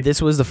one, right? This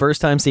was the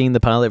first time seeing the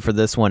pilot for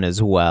this one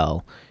as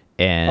well.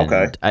 And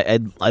okay.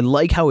 I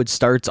like how it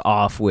starts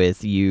off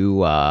with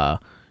you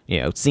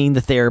seeing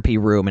the therapy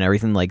room and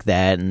everything like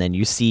that, and then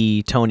you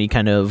see Tony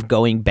kind of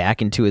going back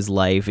into his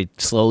life. It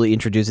slowly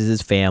introduces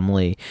his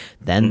family,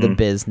 then the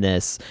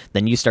business,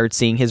 then you start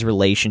seeing his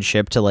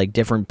relationship to like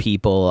different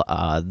people,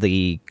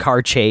 the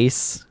car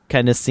chase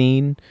kind of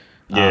scene.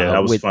 Yeah,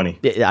 that was funny.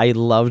 I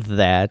loved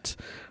that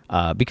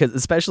because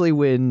especially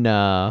when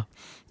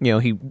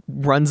he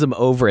runs him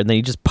over and then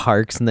he just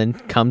parks and then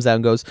comes out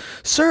and goes,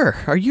 "Sir,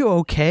 are you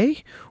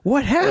okay?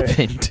 What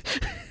happened?"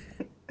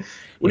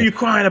 What are you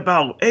crying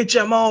about?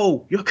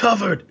 HMO, you're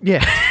covered.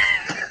 Yeah.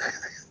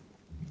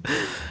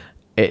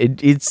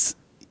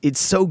 It's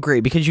so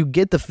great because you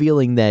get the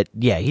feeling that,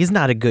 he's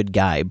not a good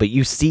guy, but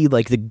you see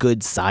like the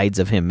good sides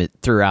of him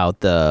throughout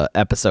the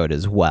episode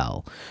as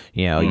well.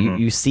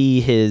 You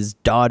see his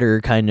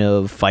daughter kind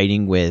of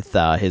fighting with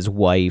his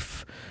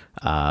wife.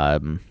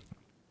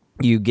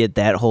 You get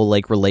that whole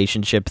like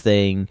relationship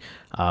thing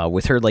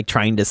with her like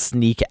trying to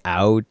sneak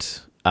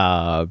out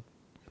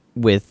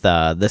with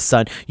the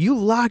son. You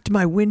locked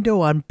my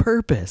window on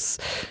purpose.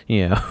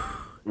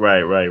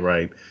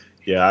 Right.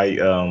 Yeah,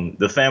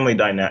 the family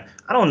dynamic.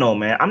 I don't know,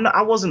 man.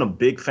 I wasn't a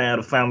big fan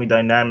of family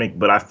dynamic,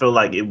 but I feel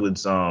like it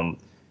was.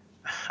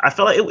 I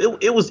felt like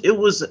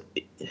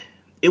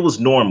it was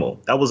normal.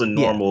 That was a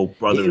normal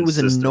brother. It was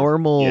and sister. A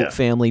normal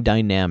family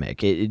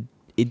dynamic.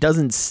 It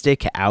doesn't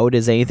stick out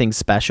as anything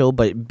special,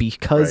 but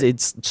because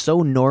it's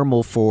so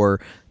normal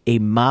for a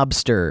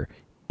mobster,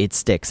 it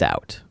sticks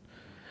out.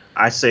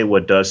 I say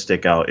what does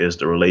stick out is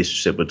the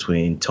relationship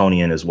between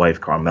Tony and his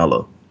wife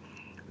Carmela.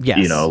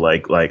 Yes.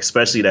 Like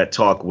especially that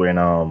talk when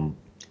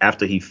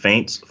after he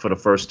faints for the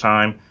first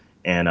time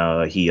and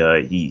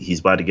he's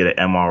about to get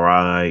an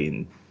MRI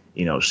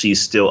and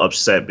she's still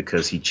upset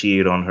because he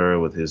cheated on her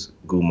with his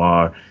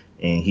Gumar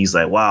and he's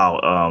like,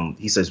 wow,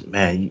 he says,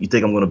 man, you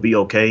think I'm gonna be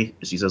okay?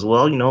 She says,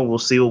 well, we'll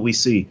see what we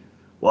see.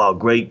 Wow,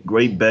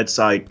 great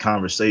bedside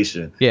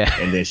conversation. Yeah.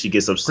 And then she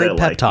gets upset, great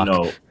pep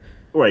talk.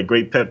 Right,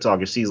 great pep talk.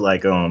 And she's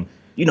like, only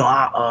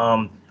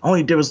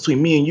difference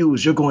between me and you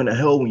is you're going to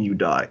hell when you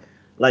die.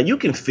 Like you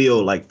can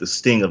feel like the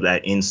sting of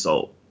that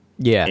insult.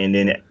 Yeah. And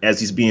then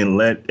as he's being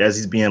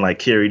like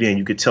carried in,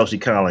 you could tell she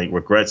kind of like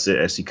regrets it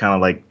as she kind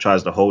of like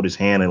tries to hold his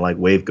hand and like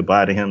wave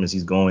goodbye to him as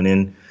he's going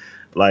in.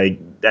 Like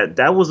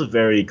that was a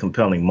very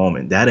compelling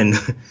moment. That in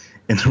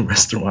the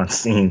restaurant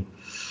scene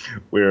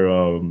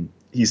where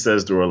he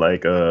says to her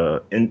like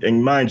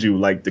and mind you,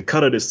 like the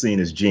cut of this scene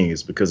is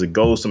genius because it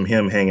goes from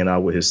him hanging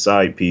out with his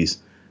side piece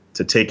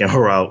to taking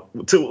her out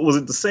to, was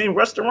it the same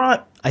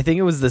restaurant? I think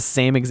it was the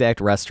same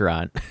exact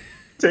restaurant.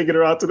 Taking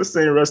her out to the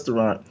same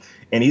restaurant.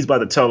 And he's about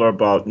to tell her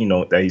about,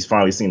 that he's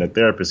finally seen a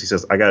therapist. He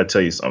says, I got to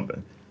tell you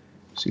something.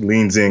 She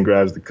leans in,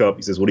 grabs the cup.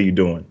 He says, what are you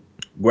doing?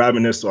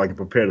 Grabbing this so I can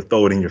prepare to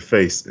throw it in your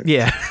face.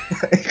 Yeah.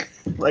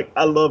 Like,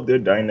 I love their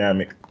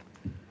dynamic.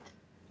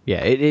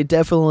 Yeah, it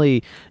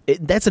definitely,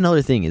 that's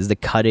another thing is the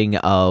cutting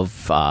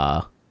of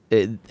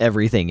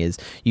everything is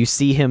you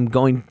see him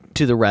going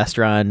to the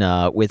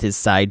restaurant with his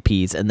side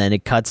piece and then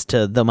it cuts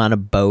to them on a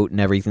boat and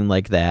everything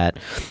like that.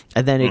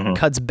 And then it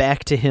cuts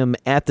back to him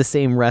at the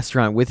same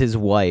restaurant with his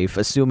wife,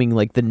 assuming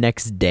like the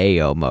next day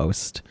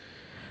almost.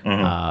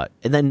 And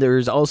then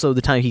there's also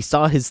the time he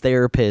saw his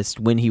therapist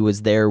when he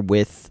was there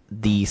with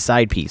the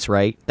side piece,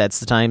 right? That's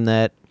the time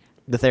that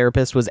the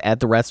therapist was at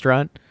the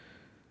restaurant.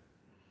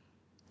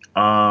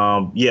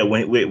 Yeah,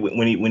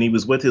 when he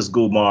was with his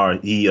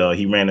Gulmar,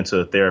 he ran into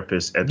a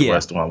therapist at the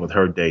restaurant with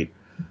her date.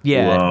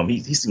 Yeah, who,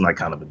 he seemed like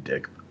kind of a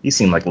dick. He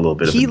seemed like a little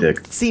bit of a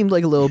dick. He seemed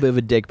like a little bit of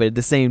a dick, but at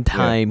the same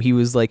time, he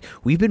was like,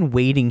 "We've been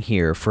waiting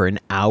here for an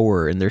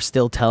hour, and they're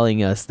still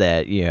telling us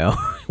that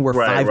we're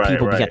five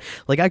people behind."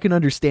 Like, I can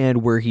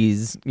understand where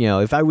he's,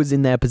 if I was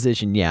in that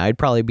position, I'd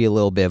probably be a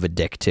little bit of a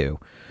dick too.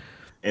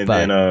 And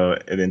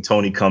then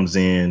Tony comes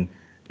in,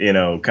 kind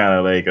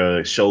of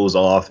like shows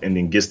off, and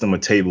then gets them a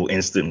table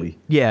instantly.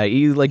 Yeah,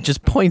 he like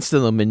just points to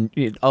them,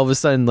 and all of a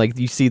sudden, like,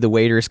 you see the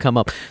waiters come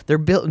up.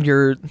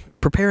 You're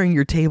preparing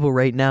your table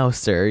right now,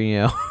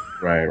 sir.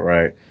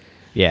 Right.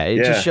 Yeah,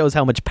 it just shows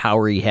how much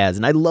power he has,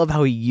 and I love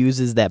how he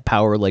uses that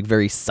power like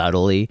very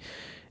subtly,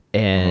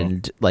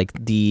 and like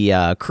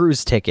the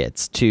cruise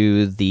tickets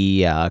to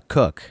the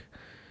cook.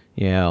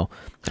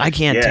 I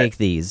can't take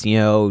these.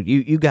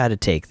 You got to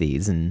take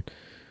these, and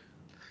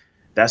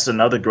that's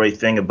another great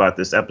thing about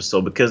this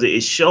episode, because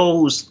it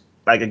shows,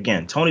 like,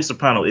 again, Tony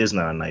Soprano is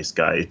not a nice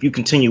guy. If you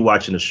continue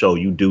watching the show,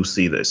 you do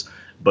see this,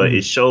 but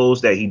it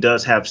shows that he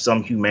does have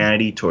some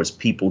humanity towards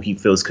people he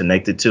feels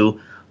connected to.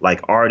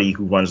 Like Artie,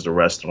 who runs the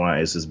restaurant,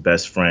 is his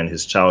best friend,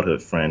 his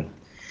childhood friend.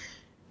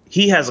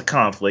 He has a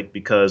conflict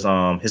because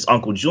his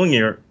Uncle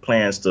Junior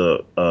plans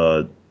to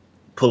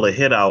pull a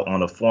hit out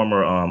on a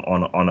former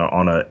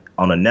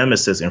on a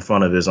nemesis in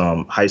front of his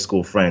high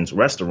school friend's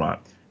restaurant.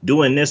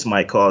 Doing this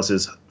might cause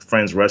his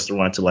friend's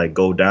restaurant to like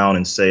go down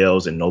in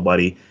sales, and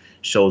nobody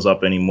shows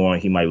up anymore,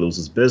 and he might lose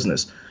his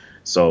business.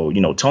 So,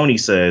 Tony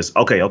says,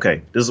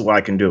 okay, this is what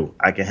I can do.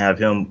 I can have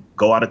him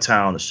go out of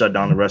town and shut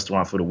down the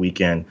restaurant for the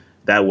weekend.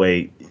 That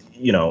way,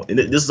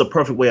 this is a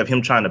perfect way of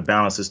him trying to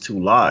balance his two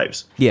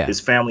lives. Yeah. His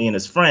family and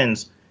his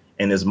friends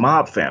and his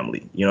mob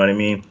family. You know what I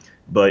mean?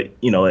 But,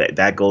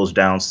 that goes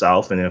down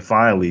south. And then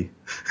finally,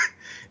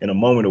 in a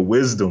moment of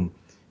wisdom,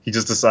 he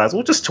just decides,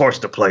 we'll just torch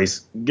the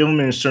place. Give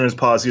him an insurance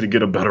policy to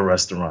get a better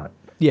restaurant.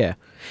 Yeah.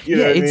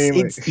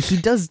 He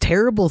does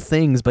terrible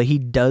things, but he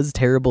does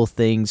terrible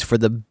things for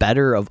the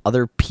better of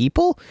other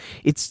people.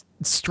 It's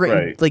strange.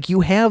 Right. Like,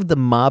 you have the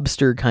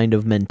mobster kind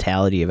of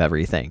mentality of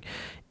everything.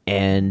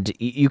 And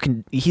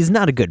he's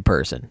not a good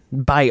person.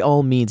 By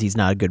all means, he's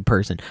not a good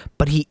person.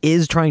 But he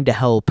is trying to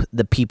help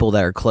the people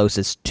that are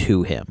closest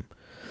to him.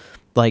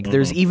 Like,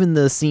 there's even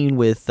the scene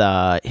with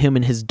him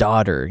and his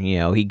daughter.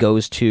 He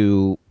goes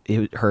to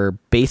her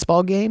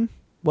baseball game,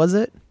 was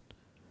it?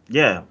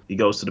 Yeah, he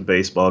goes to the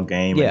baseball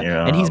game.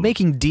 Yeah, and he's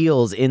making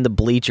deals in the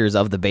bleachers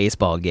of the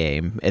baseball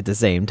game at the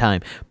same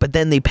time. But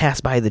then they pass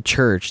by the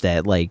church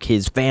that, like,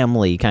 his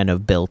family kind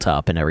of built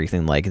up and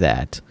everything like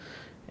that.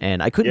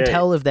 And I couldn't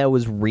tell if that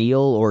was real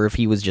or if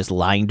he was just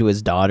lying to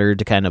his daughter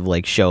to kind of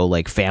like show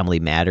like family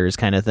matters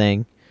kind of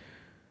thing.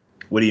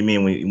 What do you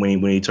mean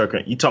when he took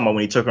her? You talking about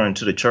when he took her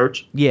into the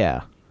church?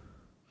 Yeah,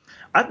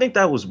 I think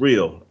that was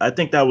real.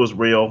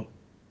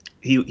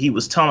 He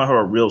was telling her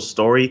a real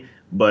story,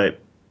 but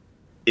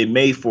it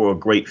made for a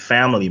great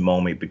family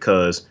moment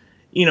because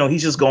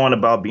he's just going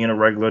about being a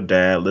regular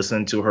dad,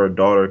 listening to her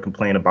daughter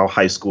complain about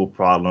high school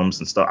problems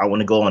and stuff. I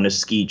want to go on this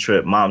ski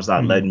trip. Mom's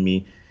not letting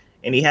me.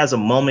 And he has a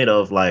moment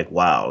of like,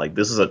 wow, like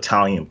this is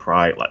Italian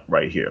pride, like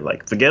right here.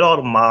 Like, forget all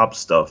the mob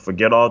stuff,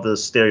 forget all the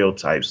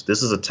stereotypes.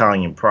 This is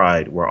Italian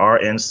pride, where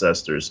our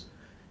ancestors,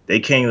 they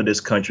came to this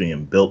country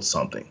and built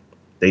something.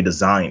 They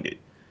designed it,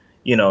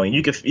 and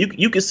you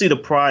can see the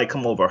pride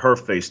come over her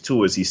face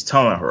too as he's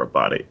telling her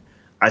about it.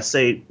 I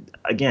say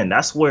again,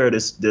 that's where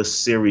this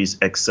series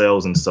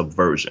excels in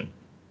subversion,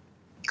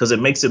 because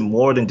it makes it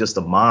more than just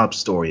a mob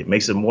story. It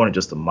makes it more than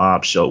just a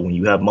mob show. When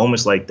you have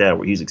moments like that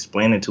where he's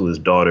explaining to his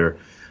daughter,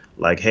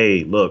 like,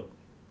 hey, look,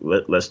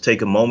 let's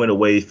take a moment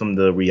away from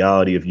the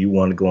reality of you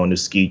wanting to go on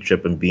this ski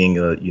trip and being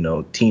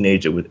a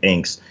teenager with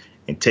angst,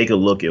 and take a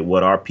look at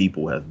what our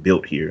people have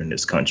built here in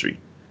this country.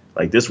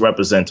 Like, this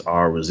represents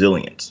our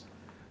resilience.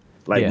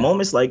 Like,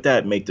 moments like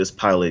that make this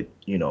pilot,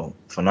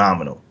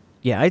 phenomenal.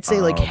 Yeah, I'd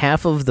say like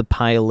half of the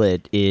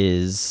pilot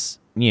is,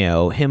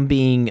 him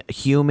being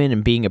human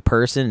and being a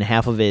person, and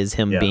half of it is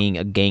him being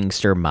a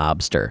gangster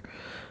mobster.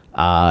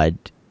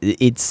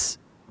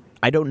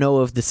 I don't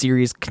know if the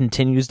series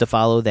continues to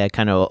follow that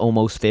kind of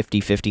almost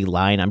 50-50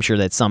 line. I'm sure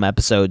that some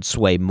episodes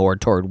sway more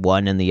toward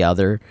one and the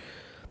other.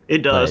 It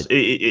does.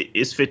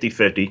 It's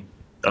 50-50.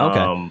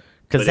 Okay.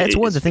 Because that's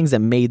one of the things that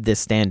made this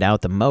stand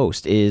out the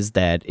most is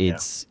that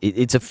it's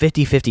a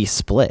 50-50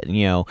 split,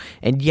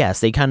 And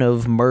yes, they kind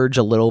of merge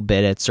a little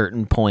bit at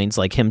certain points,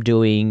 like him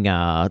doing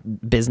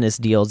business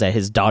deals at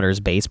his daughter's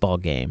baseball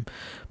game.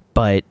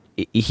 But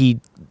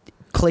he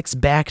clicks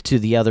back to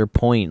the other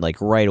point like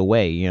right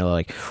away,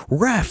 like,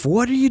 ref,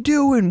 what are you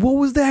doing? What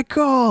was that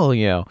call?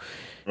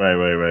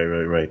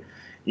 Right.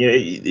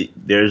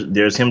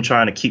 There's him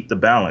trying to keep the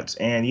balance,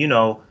 and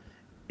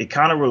it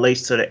kind of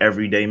relates to the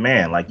everyday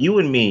man. Like you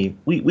and me,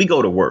 we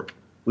go to work,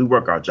 we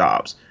work our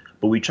jobs,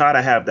 but we try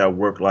to have that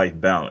work-life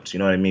balance. You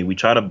know what I mean? We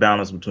try to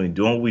balance between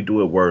doing what we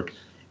do at work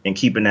and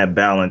keeping that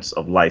balance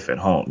of life at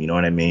home. You know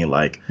what I mean?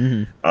 Like,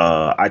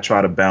 I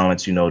try to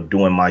balance,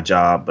 doing my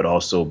job, but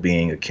also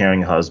being a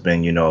caring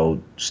husband,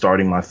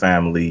 starting my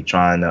family,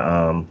 trying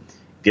to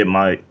get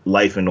my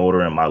life in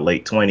order in my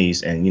late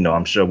 20s. And,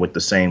 I'm sure with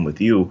the same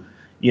with you,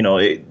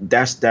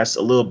 that's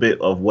a little bit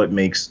of what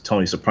makes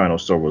Tony Soprano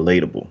so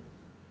relatable.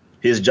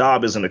 His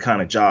job isn't the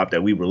kind of job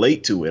that we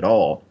relate to at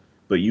all,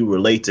 but you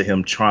relate to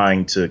him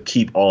trying to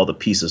keep all the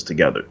pieces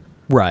together.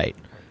 Right.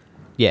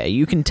 Yeah,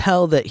 you can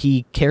tell that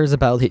he cares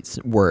about his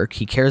work,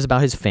 he cares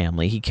about his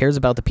family, he cares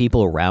about the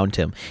people around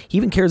him. He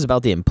even cares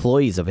about the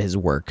employees of his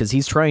work because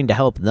he's trying to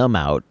help them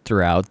out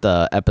throughout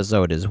the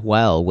episode as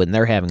well when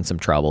they're having some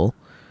trouble.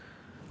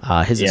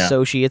 His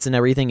associates and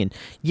everything. And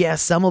yeah,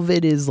 some of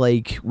it is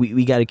like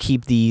we got to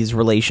keep these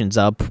relations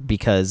up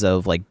because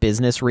of like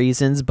business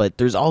reasons, but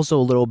there's also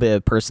a little bit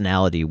of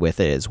personality with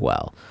it as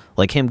well.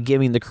 Like him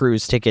giving the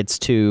cruise tickets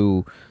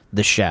to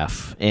the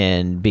chef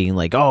and being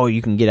like, oh,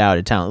 you can get out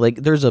of town.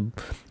 Like there's a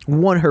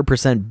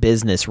 100%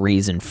 business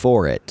reason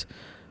for it,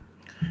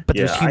 but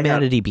there's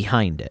humanity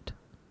behind it.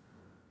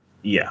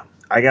 Yeah.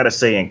 I gotta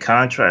say, in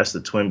contrast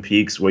to Twin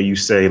Peaks, where you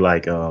say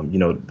like,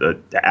 the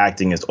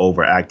acting is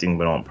overacting,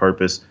 but on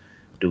purpose,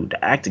 dude,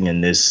 the acting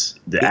in this,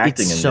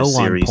 series,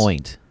 on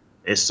point.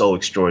 Is so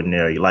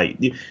extraordinary. Like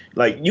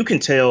you can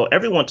tell.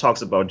 Everyone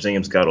talks about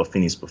James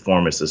Gandolfini's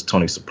performance as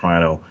Tony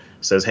Soprano.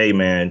 Says, hey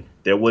man,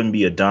 there wouldn't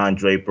be a Don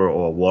Draper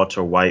or a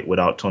Walter White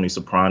without Tony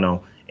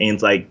Soprano. And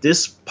it's like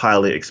this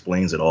pilot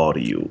explains it all to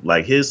you.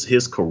 Like his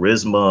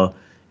charisma,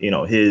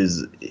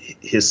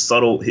 his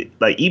subtle,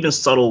 like even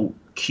subtle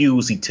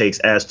cues he takes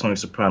as Tony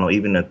Soprano,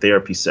 even in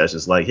therapy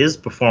sessions. Like his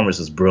performance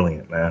is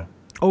brilliant, man.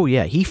 Oh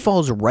yeah, he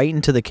falls right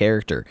into the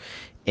character,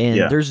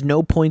 and there's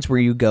no points where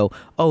you go,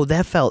 oh,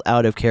 that felt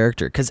out of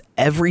character, because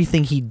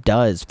everything he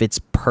does fits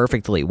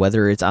perfectly,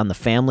 whether it's on the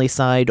family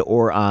side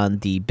or on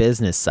the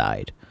business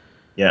side.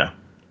 Yeah,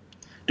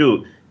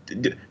 dude,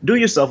 do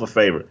yourself a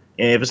favor,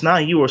 and if it's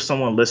not you or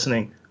someone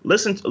listening,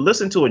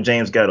 listen to a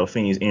James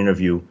Gandolfini's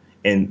interview.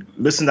 And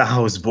listen to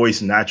how his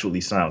voice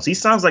naturally sounds. He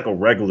sounds like a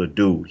regular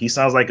dude. He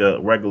sounds like a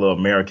regular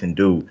American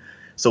dude.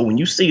 So when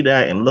you see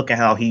that and look at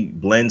how he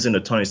blends into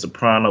Tony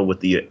Soprano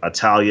with the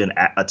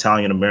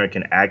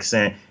Italian-American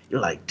accent, you're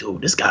like,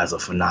 dude, this guy's a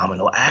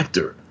phenomenal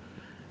actor.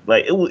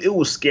 Like, it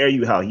will scare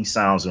you how he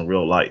sounds in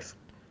real life.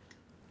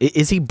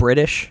 Is he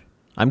British?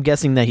 I'm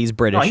guessing that he's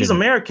British. No, he's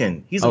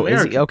American. He's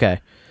American. Is he? Okay.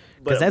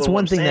 Because that's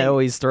one thing that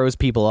always throws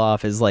people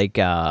off is like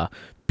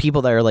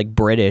people that are like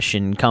British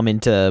and come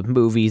into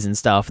movies and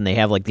stuff and they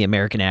have like the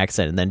American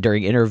accent, and then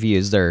during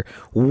interviews they're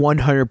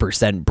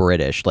 100%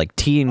 British, like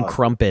tea and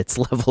crumpets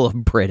level of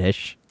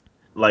British.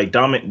 Like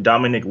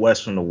Dominic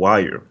West from The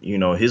Wire,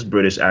 his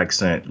British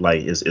accent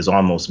like is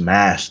almost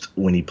mashed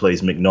when he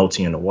plays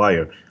McNulty in The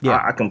Wire.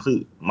 Yeah,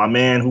 my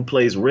man who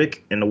plays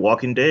Rick in The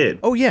Walking Dead.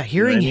 Oh yeah,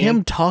 hearing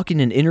him talk in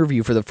an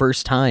interview for the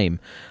first time,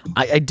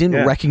 I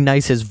didn't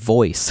recognize his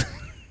voice.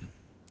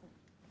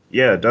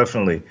 Yeah,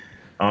 definitely.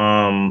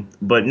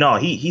 But no,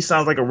 he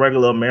sounds like a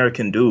regular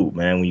American dude,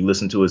 man, when you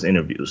listen to his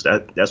interviews.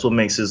 That's what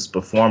makes his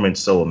performance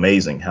so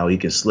amazing, how he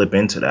can slip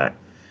into that.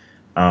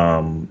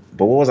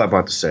 But what was I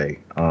about to say?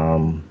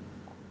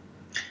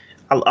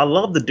 I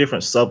love the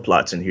different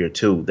subplots in here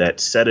too that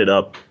set it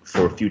up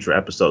for future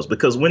episodes,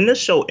 because when this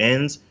show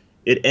ends,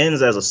 it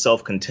ends as a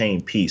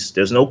self-contained piece.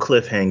 There's no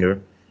cliffhanger.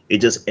 It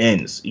just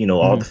ends.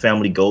 All the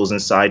family goes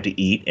inside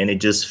to eat and it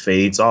just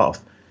fades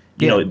off.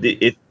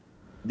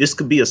 This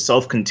could be a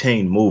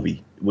self-contained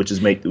movie, which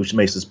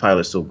makes this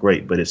pilot so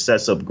great, but it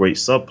sets up great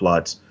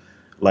subplots,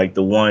 like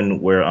the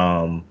one where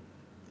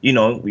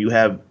you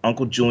have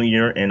Uncle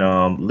Junior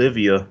and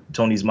Livia,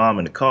 Tony's mom,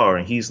 in the car,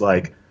 and he's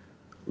like,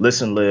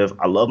 "Listen, Liv,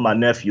 I love my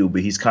nephew,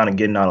 but he's kind of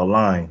getting out of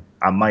line.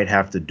 I might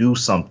have to do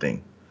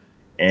something."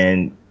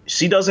 And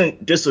she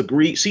doesn't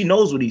disagree. She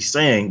knows what he's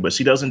saying, but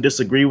she doesn't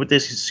disagree with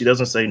this. She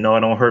doesn't say, "No,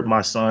 I don't hurt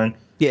my son."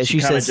 Yeah, she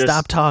says,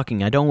 "Stop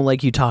talking. I don't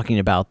like you talking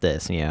about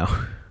this,"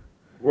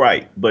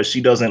 Right, but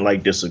she doesn't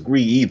like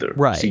disagree either.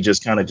 Right. She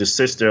just kind of just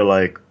sits there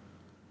like,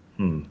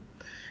 And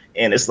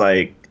it's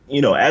like,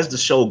 as the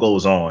show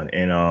goes on,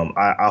 and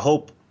I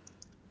hope,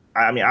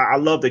 I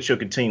love that you're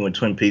continuing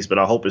Twin Peaks, but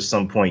I hope at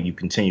some point you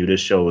continue this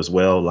show as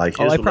well. Like,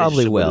 I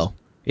probably will.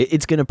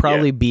 It's going to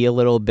probably be a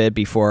little bit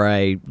before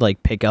I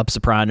like pick up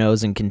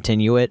Sopranos and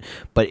continue it,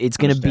 but it's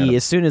going to be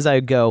as soon as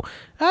I go,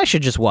 I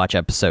should just watch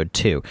episode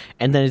 2,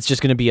 and then it's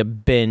just going to be a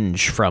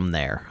binge from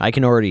there. I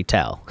can already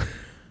tell.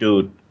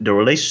 Dude, the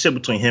relationship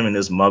between him and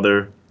his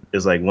mother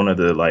is like one of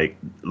the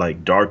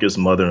like darkest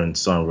mother and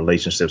son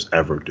relationships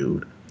ever,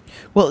 dude.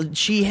 Well,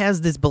 she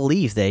has this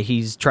belief that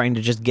he's trying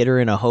to just get her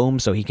in a home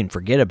so he can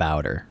forget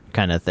about her,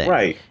 kind of thing.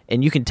 Right.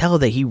 And you can tell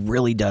that he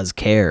really does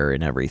care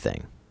and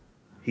everything.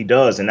 He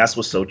does, and that's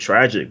what's so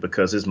tragic,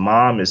 because his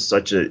mom is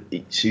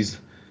she's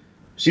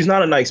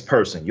not a nice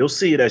person. You'll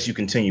see it as you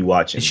continue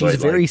watching. She's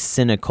very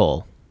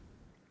cynical.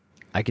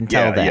 I can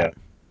tell that. Yeah.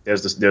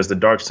 There's the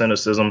dark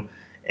cynicism.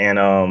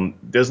 And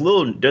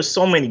there's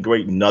so many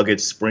great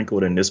nuggets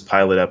sprinkled in this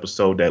pilot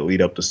episode that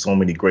lead up to so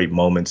many great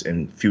moments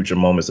and future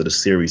moments of the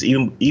series.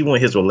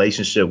 Even his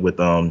relationship with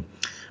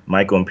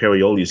Michael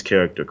Imperioli's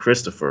character,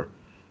 Christopher.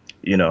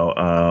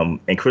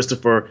 And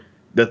Christopher,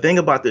 the thing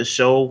about this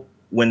show,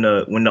 when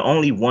the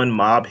only one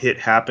mob hit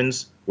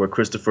happens, where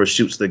Christopher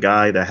shoots the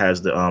guy that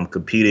has the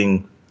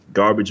competing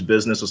garbage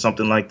business or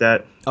something like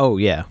that. Oh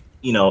yeah.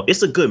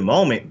 It's a good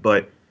moment,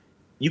 but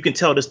you can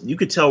tell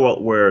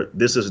where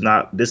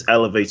this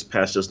elevates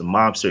past just the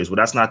mob series. Well,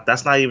 that's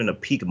not even a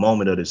peak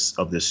moment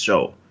of this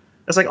show.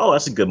 It's like, oh,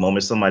 that's a good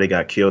moment. Somebody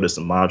got killed. It's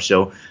a mob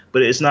show,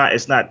 but it's not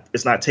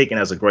taken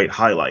as a great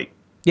highlight.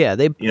 Yeah,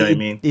 what I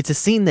mean? It's a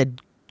scene that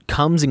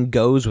comes and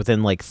goes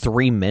within like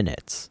 3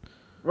 minutes.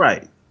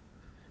 Right.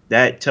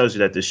 That tells you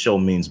that this show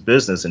means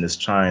business and is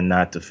trying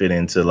not to fit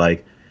into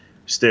like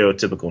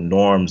stereotypical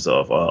norms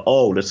of,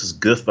 this is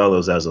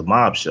Goodfellas as a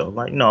mob show.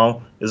 Like,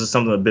 no, this is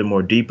something a bit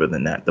more deeper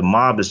than that. The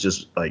mob is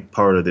just like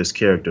part of this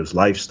character's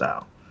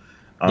lifestyle.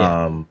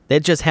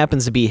 That just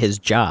happens to be his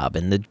job,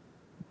 and the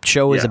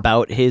show is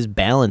about his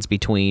balance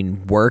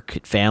between work,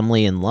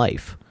 family, and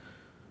life.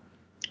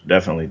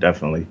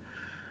 Definitely.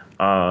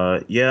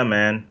 Yeah,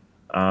 man.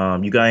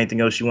 You got anything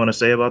else you want to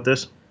say about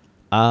this?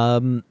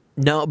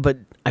 No, but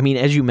I mean,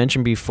 as you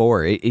mentioned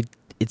before,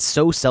 it's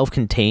so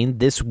self-contained.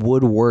 This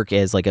would work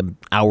as like an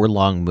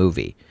hour-long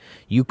movie.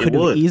 You could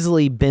have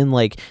easily been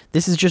like,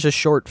 this is just a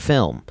short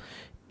film,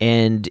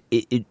 and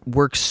it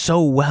works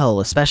so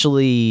well,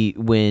 especially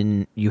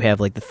when you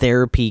have like the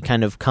therapy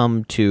kind of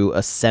come to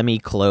a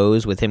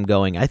semi-close with him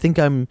going, I think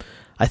I'm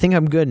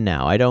good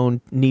now. I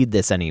don't need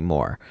this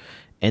anymore.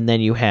 And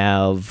then you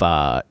have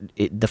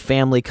the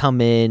family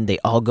come in, they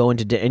all go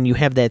into and you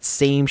have that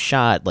same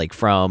shot like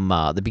from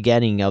the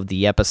beginning of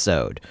the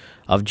episode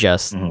of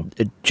just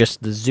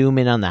the zoom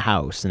in on the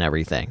house and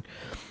everything.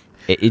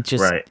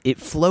 It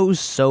flows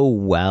so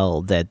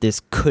well that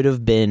this could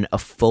have been a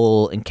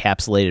full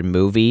encapsulated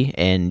movie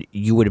and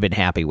you would have been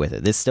happy with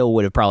it. This still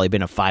would have probably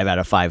been a 5 out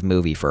of 5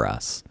 movie for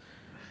us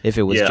if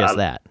it was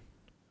that.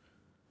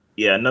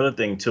 Yeah, another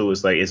thing too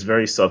is like it's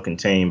very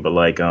self-contained, but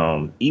like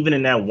even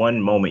in that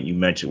one moment you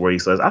mentioned where he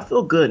says, "I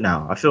feel good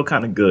now. I feel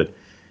kind of good,"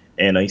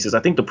 and he says, "I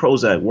think the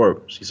Prozac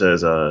works." She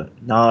says,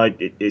 "No,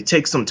 it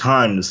takes some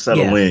time to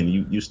settle in.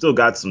 You still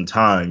got some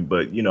time,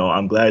 but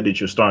I'm glad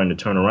that you're starting to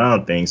turn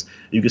around things.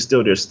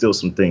 There's still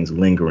some things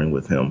lingering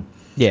with him."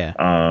 Yeah,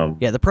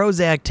 the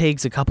Prozac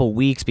takes a couple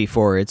weeks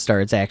before it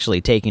starts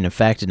actually taking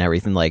effect and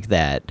everything like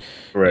that.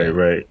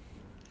 Right.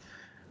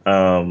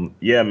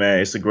 Yeah, man,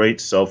 it's a great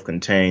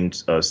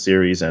self-contained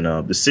series, and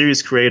the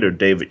series creator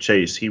David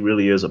Chase, he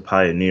really is a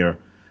pioneer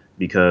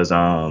because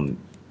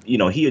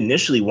he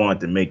initially wanted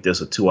to make this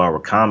a 2-hour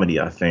comedy,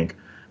 I think,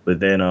 but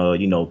then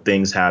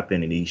things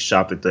happened and he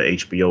shopped at the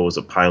HBO as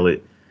a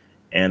pilot,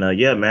 and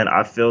yeah, man,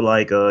 I feel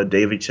like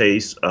David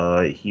Chase,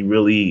 he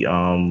really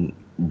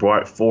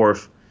brought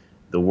forth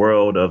the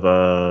world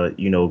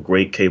of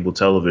great cable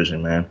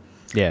television, man.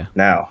 Yeah.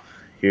 Now,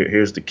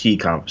 here's the key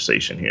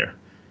conversation here.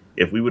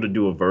 If we were to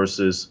do a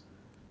versus,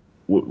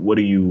 what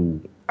do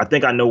you? I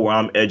think I know where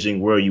I'm edging.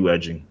 Where are you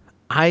edging?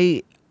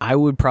 I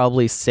would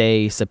probably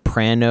say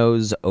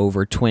Sopranos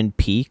over Twin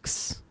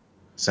Peaks.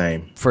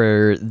 Same.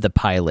 For the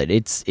pilot,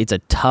 it's a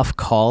tough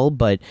call,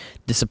 but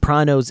The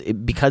Sopranos,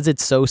 because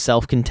it's so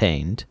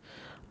self-contained,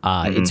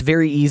 it's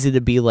very easy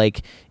to be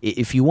like,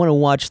 if you want to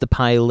watch the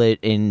pilot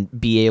and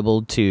be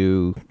able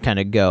to kind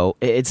of go,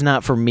 it's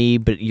not for me,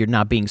 but you're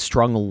not being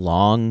strung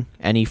along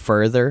any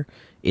further.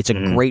 It's a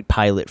great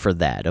pilot for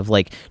that, of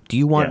like, do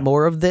you want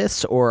more of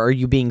this, or are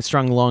you being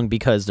strung along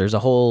because there's a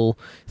whole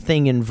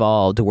thing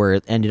involved where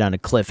it ended on a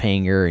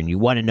cliffhanger and you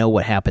want to know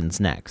what happens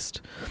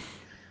next?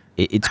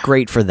 It's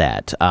great for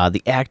that.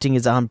 The acting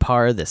is on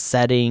par, the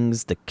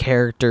settings, the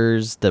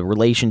characters, the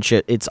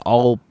relationship, it's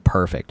all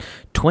perfect.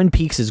 Twin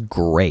Peaks is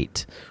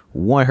great,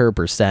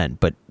 100%,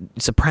 but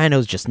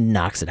Sopranos just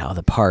knocks it out of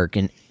the park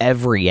in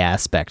every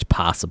aspect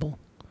possible.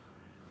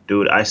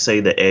 Dude, I say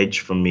the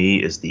edge for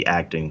me is the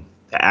acting.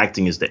 The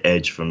acting is the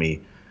edge for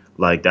me.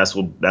 Like that's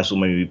what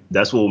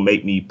will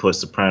make me put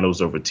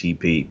Sopranos over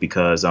TP,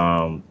 because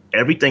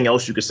everything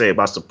else you could say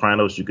about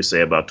Sopranos, you could say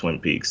about Twin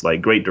Peaks.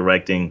 Like great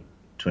directing,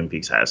 Twin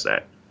Peaks has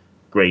that.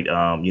 Great,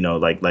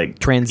 like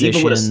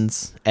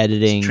transitions,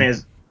 editing,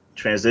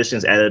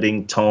 transitions,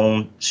 editing,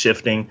 tone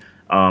shifting.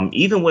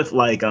 Even with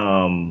like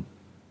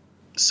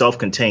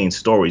self-contained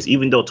stories,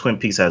 even though Twin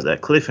Peaks has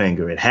that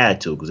cliffhanger, it had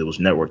to because it was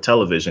network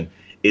television.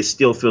 It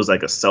still feels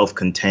like a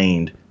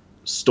self-contained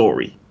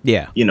story.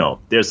 Yeah.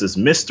 There's this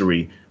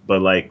mystery,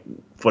 but like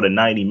for the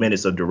 90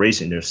 minutes of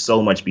duration, there's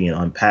so much being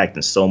unpacked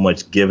and so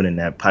much given in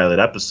that pilot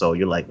episode.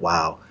 You're like,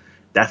 wow,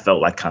 that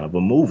felt like kind of a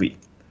movie.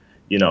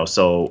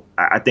 So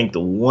I think the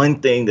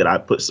one thing that I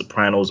put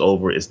Sopranos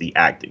over is the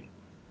acting.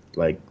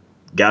 Like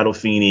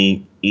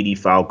Gandolfini, Edie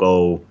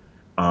Falco,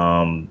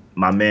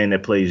 my man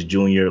that plays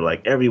Junior,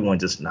 like everyone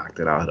just knocked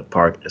it out of the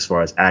park as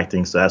far as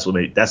acting. So that's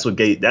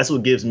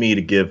what gives me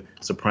to give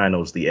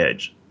Sopranos the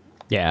edge.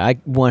 Yeah, I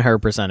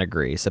 100%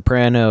 agree.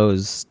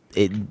 Sopranos,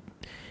 in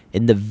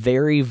the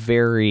very,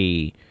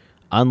 very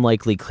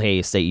unlikely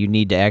case that you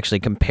need to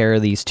actually compare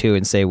these two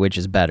and say which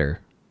is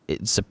better,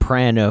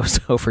 Sopranos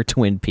over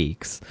Twin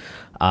Peaks.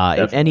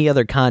 In any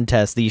other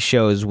contest, these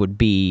shows would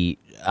be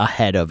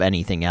ahead of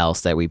anything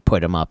else that we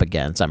put them up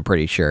against, I'm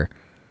pretty sure.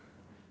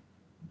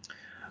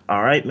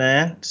 All right,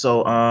 man.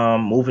 So,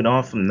 moving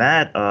on from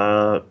that,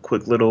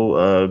 quick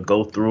little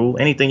go through.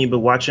 Anything you've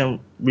been watching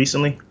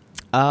recently?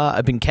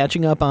 I've been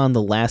catching up on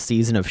the last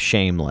season of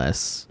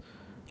Shameless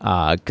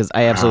because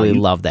I absolutely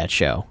love that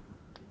show.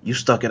 You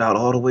stuck it out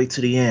all the way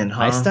to the end,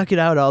 huh? I stuck it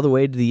out all the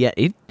way to the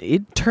end.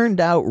 It turned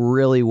out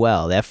really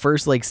well. That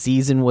first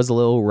season was a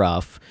little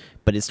rough,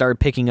 but it started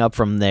picking up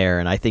from there,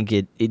 and I think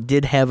it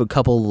did have a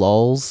couple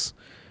lulls,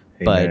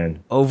 but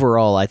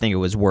overall, I think it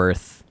was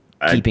worth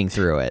keeping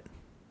through it.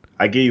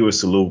 I give you a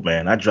salute,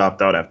 man. I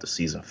dropped out after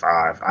season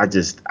 5.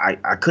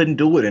 I couldn't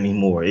do it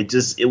anymore. It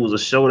was a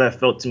show that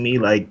felt to me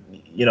like,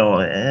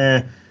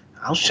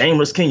 how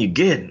shameless can you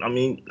get? I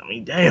mean,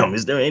 damn,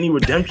 is there any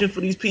redemption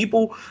for these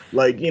people?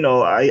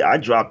 I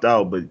dropped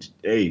out, but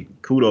hey,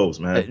 kudos,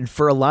 man.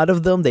 For a lot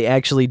of them, they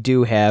actually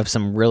do have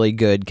some really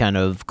good kind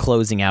of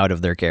closing out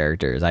of their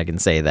characters. I can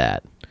say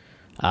that.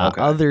 Okay.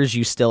 Others,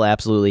 you still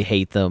absolutely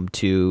hate them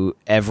to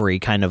every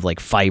kind of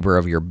fiber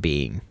of your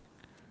being.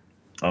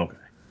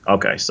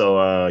 Okay,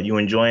 so you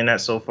enjoying that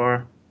so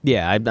far?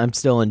 Yeah, I'm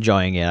still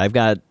enjoying it. I've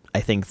got,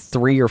 I think,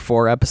 3 or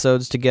 4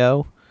 episodes to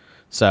go.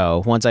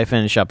 So once I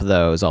finish up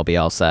those, I'll be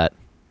all set.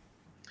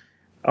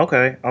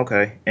 Okay.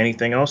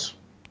 Anything else?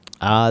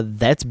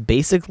 That's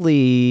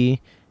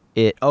basically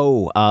it.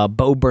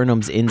 Bo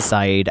Burnham's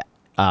Inside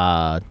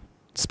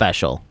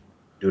special.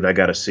 Dude, I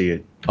gotta see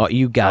it. Oh,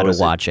 you gotta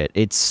watch it.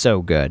 It's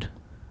so good.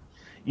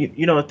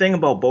 You know, the thing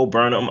about Bo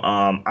Burnham,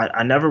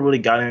 I never really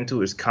got into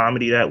his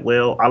comedy that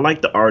well. I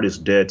like the Art is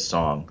Dead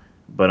song,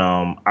 but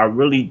I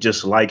really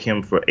just like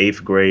him for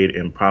 8th Grade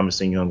and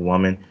Promising Young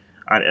Woman.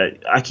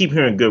 I keep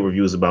hearing good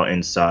reviews about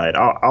Inside.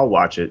 I'll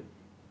watch it.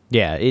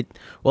 Yeah,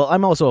 well,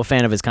 I'm also a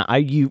fan of his.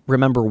 You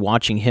remember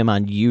watching him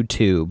on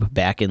YouTube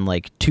back in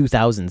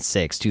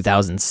 2006,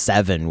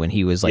 2007 when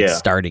he was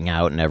starting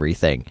out and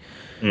everything.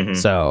 Mm-hmm.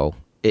 So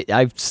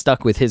I've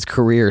stuck with his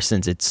career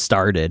since it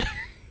started.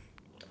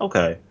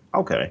 Okay.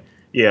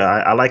 Yeah,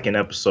 I like an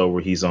episode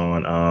where he's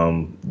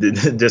on.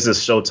 There's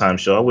this Showtime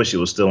show. I wish it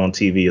was still on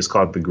TV. It's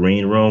called The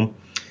Green Room.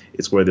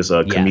 It's where this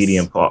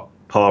comedian Paul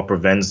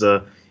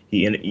Provenza.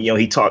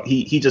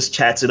 He just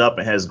chats it up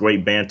and has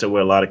great banter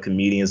with a lot of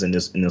comedians in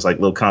this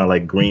little kind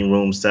of green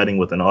room setting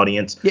with an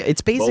audience. Yeah,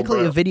 it's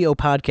basically a video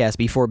podcast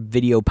before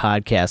video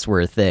podcasts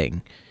were a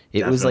thing.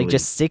 It was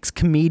just 6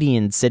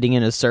 comedians sitting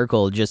in a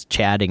circle just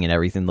chatting and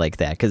everything like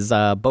that. Because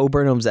Bo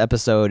Burnham's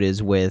episode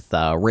is with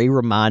Ray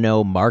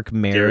Romano, Mark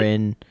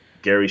Maron,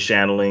 Gary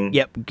Shandling.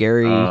 Yep,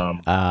 Gary.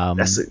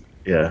 That's it.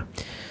 Yeah.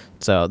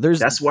 So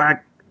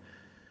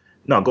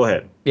No, go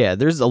ahead. Yeah,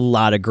 there's a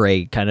lot of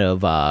great kind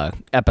of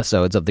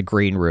episodes of The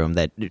Green Room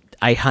that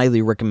I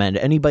highly recommend.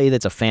 Anybody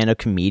that's a fan of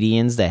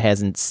comedians that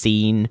hasn't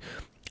seen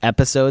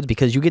episodes,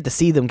 because you get to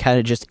see them kind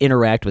of just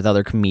interact with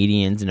other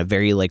comedians in a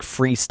very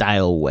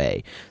freestyle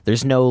way.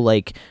 There's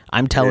no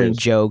I'm telling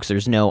jokes.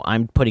 There's no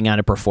I'm putting on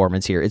a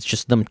performance here. It's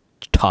just them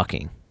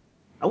talking.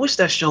 I wish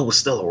that show was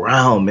still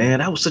around, man.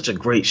 That was such a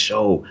great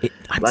show.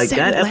 I'm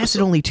sad it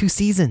lasted only 2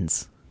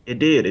 seasons. It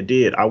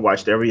did. I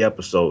watched every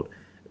episode.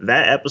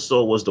 That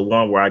episode was the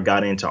one where I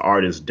got into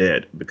Art is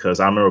Dead, because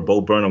I remember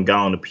Bo Burnham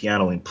got on the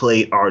piano and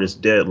played Art is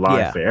Dead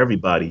live for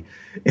everybody.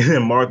 And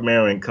then Mark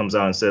Maron comes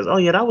out and says, "Oh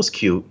yeah, that was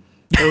cute.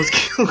 That was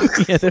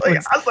cute."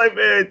 I was like,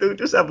 man, dude,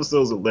 this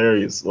episode's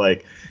hilarious.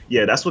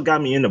 That's what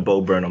got me into Bo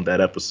Burnham,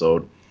 that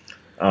episode.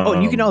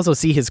 And you can also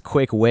see his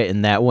quick wit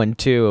in that one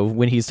too,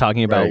 when he's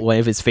talking about one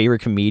of his favorite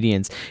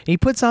comedians. And he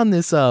puts on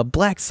this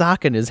black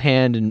sock in his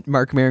hand, and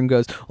Mark Maron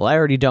goes, "Well, I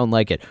already don't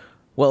like it."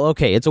 Well,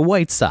 okay, it's a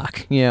white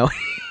sock,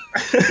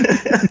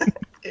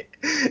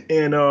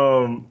 And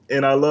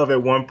I love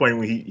at one point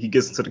when he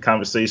gets into the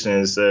conversation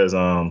and says,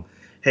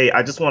 "Hey,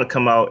 I just want to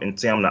come out and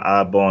say I'm the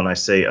oddball," and I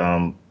say,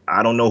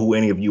 "I don't know who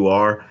any of you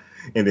are."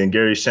 And then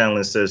Gary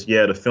Shandling says,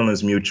 "Yeah, the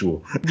feeling's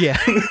mutual." Yeah.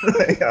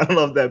 I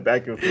love that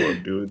back and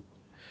forth, dude.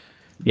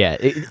 Yeah,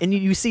 and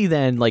you see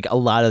then a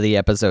lot of the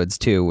episodes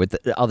too with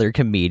the other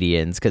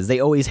comedians, because they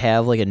always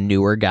have a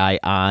newer guy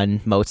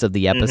on most of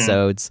the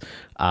episodes.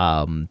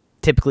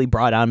 Typically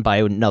brought on by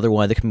another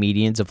one of the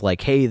comedians of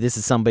hey, this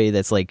is somebody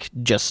that's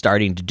just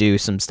starting to do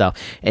some stuff,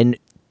 and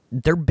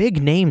they're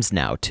big names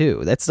now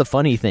too. That's the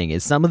funny thing,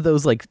 is some of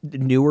those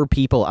newer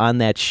people on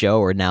that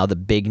show are now the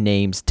big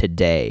names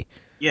today.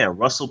 Yeah,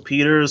 Russell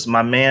Peters,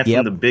 my man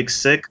from The Big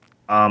Sick.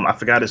 I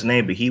forgot his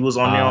name, but he was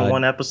on there on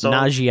one episode.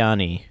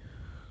 Nagiani.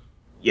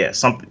 Yeah,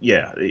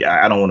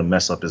 I don't want to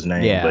mess up his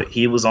name, but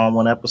he was on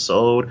one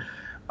episode.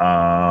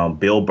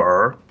 Bill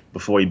Burr,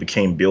 before he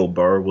became Bill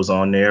Burr, was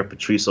on there.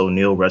 Patrice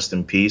O'Neal, rest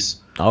in peace.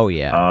 Oh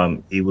yeah.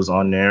 He was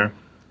on there.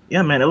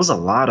 Yeah, man, there was a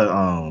lot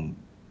of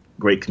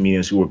great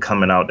comedians who were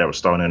coming out that were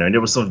starting in there. And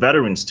there were some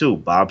veterans too.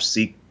 Bob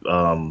Saget.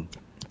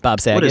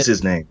 What is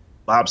his name?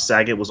 Bob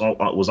Saget was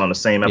on the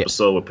same Yeah.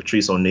 episode with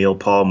Patrice O'Neal.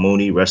 Paul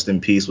Mooney, rest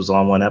in peace, was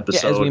on one Yeah,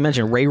 episode. as we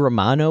mentioned, Ray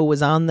Romano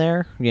was on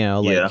there. You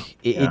know, like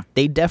Yeah.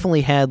 they definitely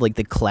had like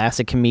the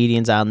classic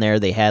comedians on there.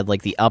 They had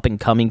like the up and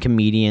coming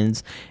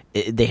comedians.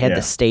 They had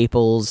the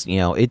staples. You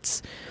know,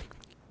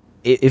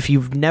 if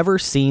you've never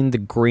seen The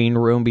Green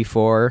Room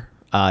before,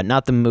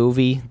 not the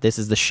movie, this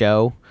is the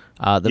show.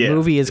 The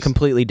movie is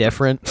completely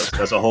different.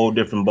 That's a whole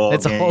different ball.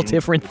 It's a whole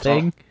different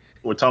thing.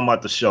 We're talking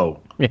about the show.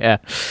 Yeah,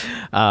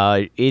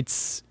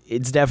 it's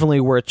definitely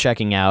worth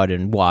checking out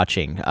and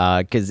watching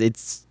because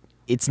it's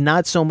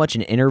not so much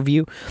an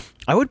interview.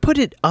 I would put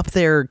it up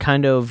there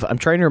kind of. I'm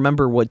trying to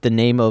remember what the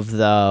name of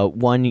the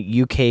one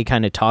UK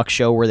kind of talk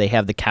show where they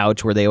have the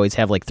couch where they always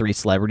have like 3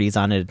 celebrities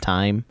on at a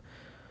time.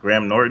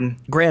 Graham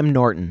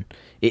Norton.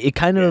 It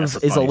kind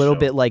of is a little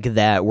bit like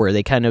that, where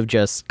they kind of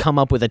just come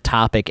up with a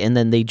topic and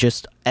then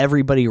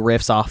everybody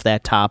riffs off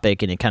that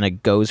topic and it kind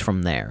of goes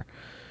from there.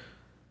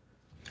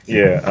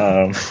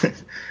 Yeah,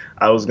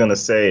 I was gonna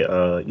say,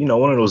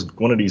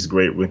 one of these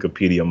great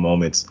Wikipedia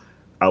moments.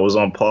 I was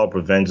on Paul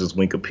Provenza's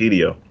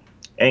Wikipedia,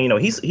 and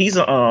he's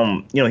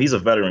a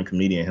veteran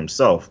comedian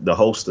himself, the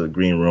host of the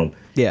Green Room.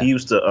 Yeah, he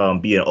used to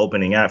be an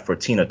opening act for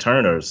Tina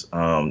Turner's,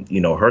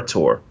 her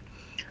tour.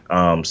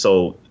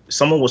 So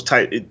someone was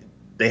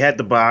they had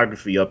the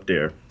biography up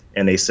there,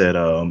 and they said,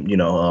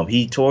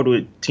 he toured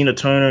with Tina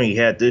Turner. He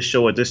had this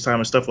show at this time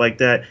and stuff like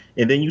that.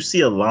 And then you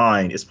see a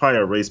line, it's probably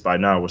erased by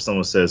now, where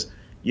someone says,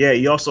 yeah,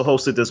 he also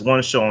hosted this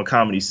one show on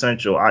Comedy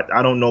Central.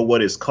 I don't know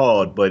what it's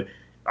called, but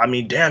I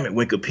mean, damn it,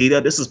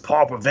 Wikipedia. This is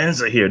Paul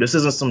Provenza here. This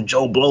isn't some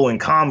Joe Blow in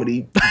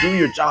comedy. Do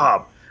your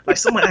job. Like,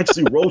 someone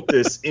actually wrote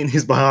this in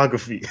his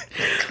biography.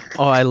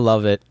 Oh, I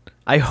love it.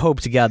 I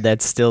hope to God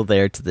that's still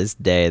there to this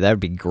day. That would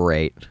be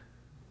great.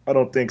 I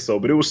don't think so,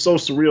 but it was so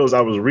surreal as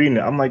I was reading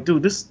it. I'm like,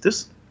 dude,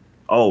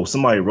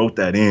 somebody wrote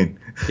that in.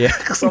 Yeah.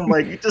 Because I'm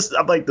like,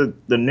 the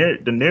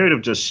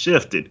narrative just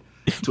shifted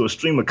to a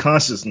stream of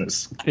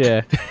consciousness.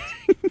 Yeah.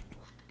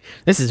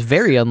 This is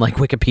very unlike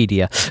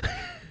Wikipedia.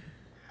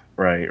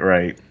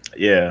 Right.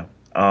 Yeah.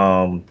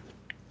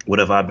 What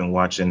have I been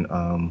watching?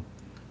 I've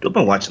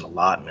been watching a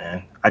lot,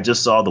 man. I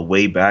just saw The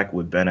Way Back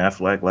with Ben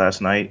Affleck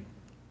last night.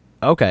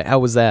 Okay, how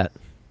was that?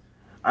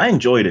 I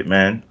enjoyed it,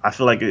 man. I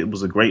feel like it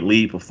was a great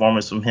lead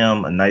performance from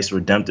him, a nice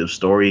redemptive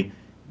story.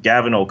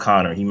 Gavin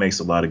O'Connor, he makes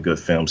a lot of good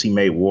films. He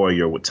made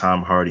Warrior with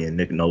Tom Hardy and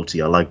Nick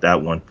Nolte. I like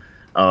that one.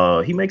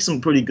 He makes some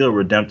pretty good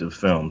redemptive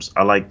films.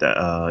 I like that.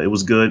 It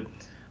was good.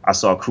 I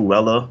saw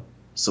Cruella,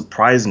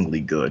 surprisingly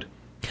good.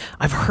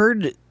 I've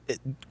heard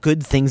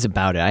good things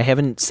about it. I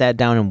haven't sat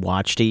down and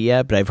watched it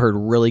yet, but I've heard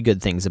really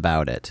good things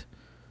about it.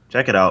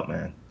 Check it out,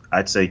 man.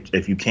 I'd say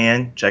if you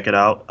can, check it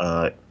out.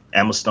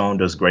 Emma Stone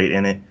does great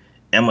in it.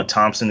 Emma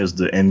Thompson is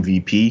the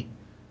MVP.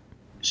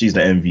 She's the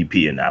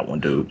MVP in that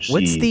one, dude.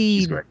 What's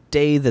the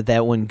day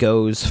that one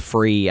goes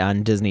free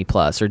on Disney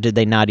Plus, or did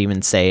they not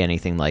even say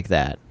anything like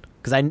that?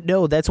 Because I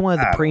know that's one of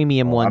the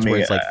premium ones where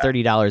it's like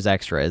 $30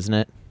 extra, isn't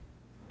it?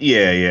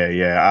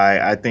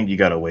 Yeah. I think you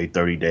gotta wait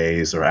 30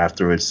 days or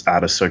after it's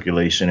out of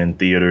circulation in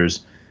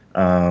theaters.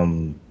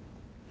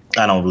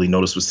 I don't really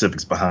know the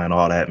specifics behind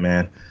all that,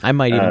 man. I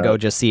might even go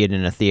just see it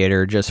in a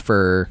theater just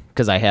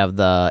because I have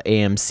the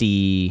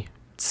AMC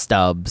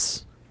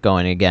stubs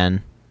going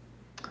again.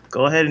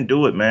 Go ahead and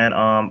do it, man.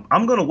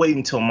 I'm going to wait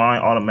until mine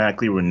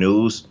automatically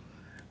renews.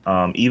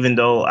 Even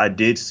though I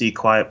did see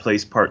Quiet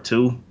Place Part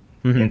 2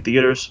 in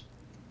theaters,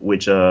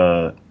 which,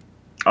 I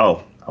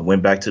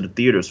went back to the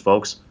theaters,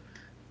 folks.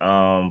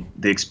 The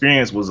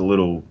experience was a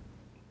little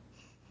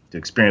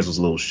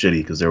shitty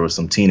because there were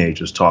some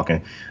teenagers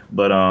talking,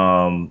 but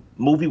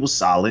movie was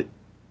solid.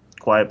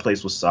 Quiet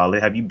Place was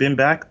solid. Have you been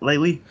back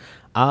lately?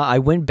 I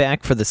went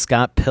back for the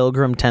Scott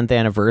Pilgrim 10th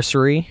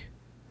anniversary.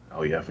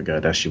 Oh yeah, I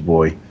forgot, that's your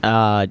boy.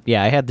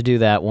 Yeah, I had to do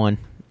that one.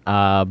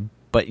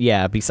 But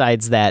yeah,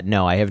 besides that,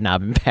 no, I have not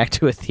been back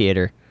to a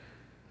theater.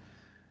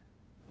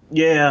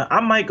 Yeah,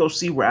 I might go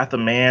see Wrath of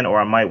Man, or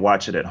I might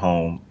watch it at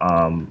home.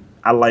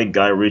 I like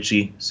Guy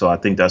Ritchie, so I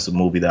think that's a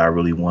movie that I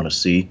really want to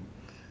see.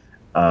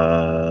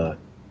 I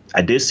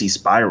did see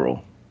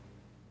Spiral,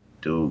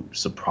 dude.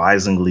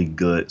 Surprisingly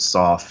good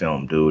Saw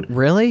film, dude.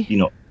 Really? You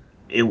know,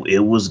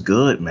 it was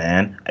good,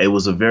 man. It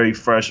was a very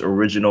fresh,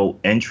 original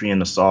entry in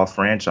the Saw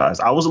franchise.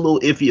 I was a little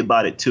iffy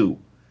about it too.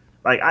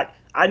 Like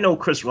I know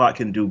Chris Rock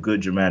can do good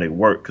dramatic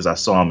work because I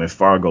saw him in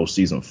Fargo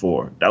season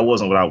 4. That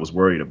wasn't what I was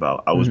worried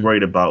about. I was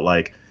worried about,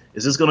 like,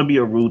 is this going to be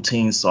a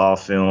routine Saw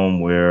film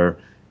where,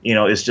 you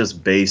know, it's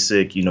just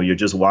basic, you know, you're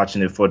just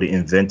watching it for the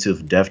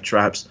inventive death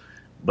traps?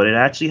 But it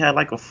actually had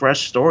like a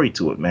fresh story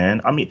to it,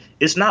 man. I mean,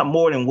 it's not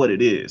more than what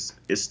it is.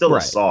 It's still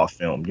a Saw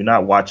film. You're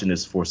not watching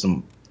this for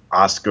some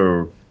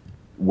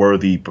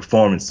Oscar-worthy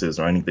performances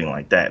or anything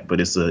like that.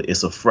 But it's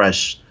a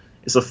fresh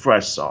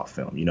Saw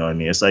film. You know what I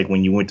mean? It's like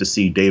when you went to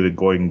see David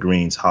Gordon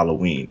Green's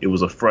Halloween. It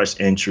was a fresh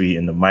entry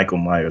in the Michael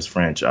Myers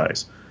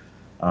franchise.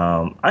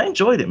 I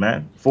enjoyed it,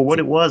 man. For what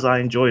it was, I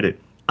enjoyed it.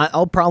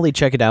 I'll probably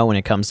check it out when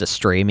it comes to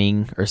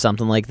streaming or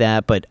something like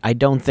that. But I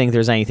don't think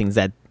there's anything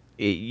that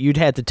you'd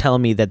have to tell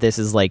me that this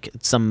is like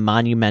some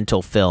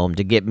monumental film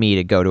to get me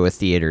to go to a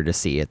theater to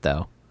see it,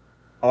 though.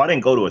 Oh, I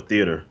didn't go to a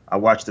theater. I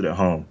watched it at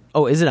home.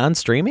 Oh, is it on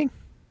streaming?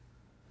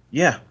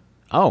 Yeah.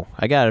 Oh,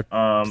 I gotta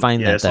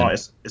find that then.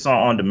 It's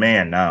on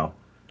demand now.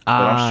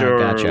 But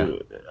Gotcha.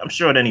 I'm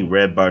sure at any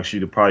Redbox you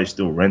could probably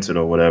still rent it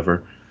or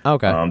whatever.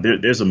 Okay.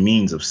 There's a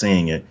means of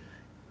seeing it.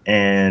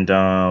 And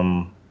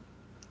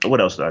what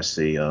else did I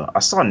see? I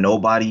saw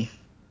Nobody.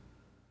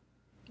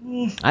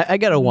 I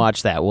gotta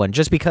watch that one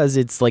just because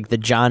it's like the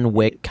John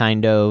Wick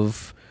kind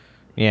of,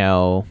 you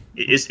know.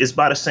 It's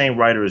by the same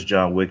writer as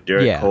John Wick,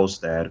 Derek Yeah.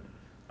 Kolstad.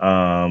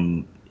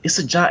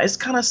 It's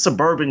kind of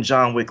suburban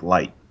John Wick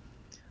light.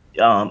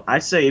 I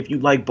say if you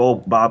like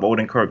Bob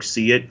Odenkirk,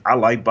 see it. I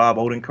like Bob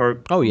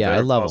Odenkirk. Oh yeah, I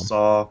love him.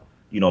 Saw,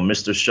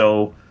 Mr.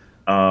 Show.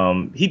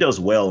 He does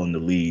well in the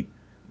lead,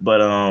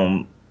 but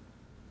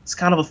it's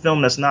kind of a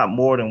film that's not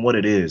more than what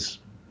it is.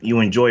 You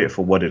enjoy it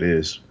for what it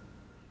is.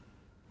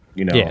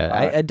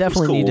 Yeah, I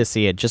definitely need to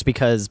see it just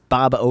because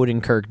Bob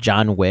Odenkirk,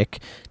 John Wick,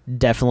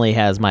 definitely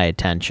has my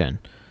attention.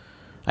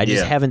 I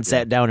just haven't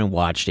sat down and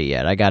watched it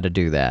yet. I got to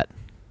do that.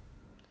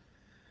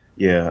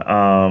 Yeah,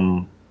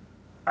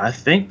 I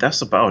think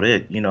that's about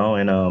it,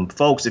 and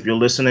folks, if you're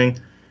listening,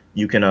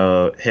 you can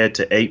head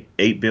to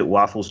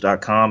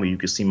 8bitwaffles.com and you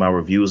can see my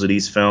reviews of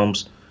these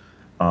films.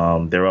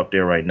 They're up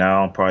there right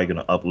now. I'm probably going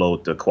to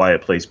upload the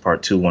Quiet Place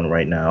Part 2 one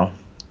right now.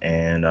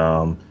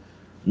 And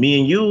me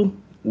and you,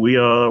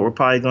 we're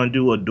probably going to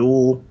do a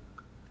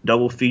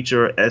double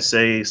feature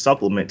essay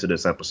supplement to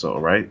this episode,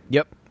 right?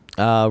 Yep.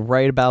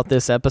 Right about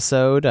this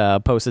episode,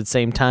 posted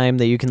same time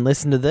that you can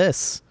listen to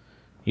this.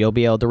 You'll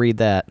be able to read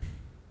that.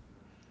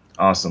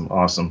 Awesome.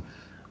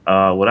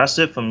 Well, that's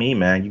it for me,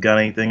 man. You got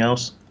anything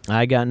else?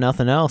 I got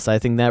nothing else. I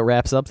think that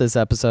wraps up this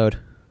episode.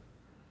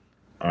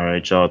 All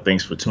right, y'all.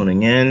 Thanks for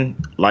tuning in.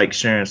 Like,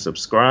 share, and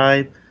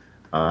subscribe.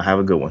 Have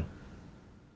a good one.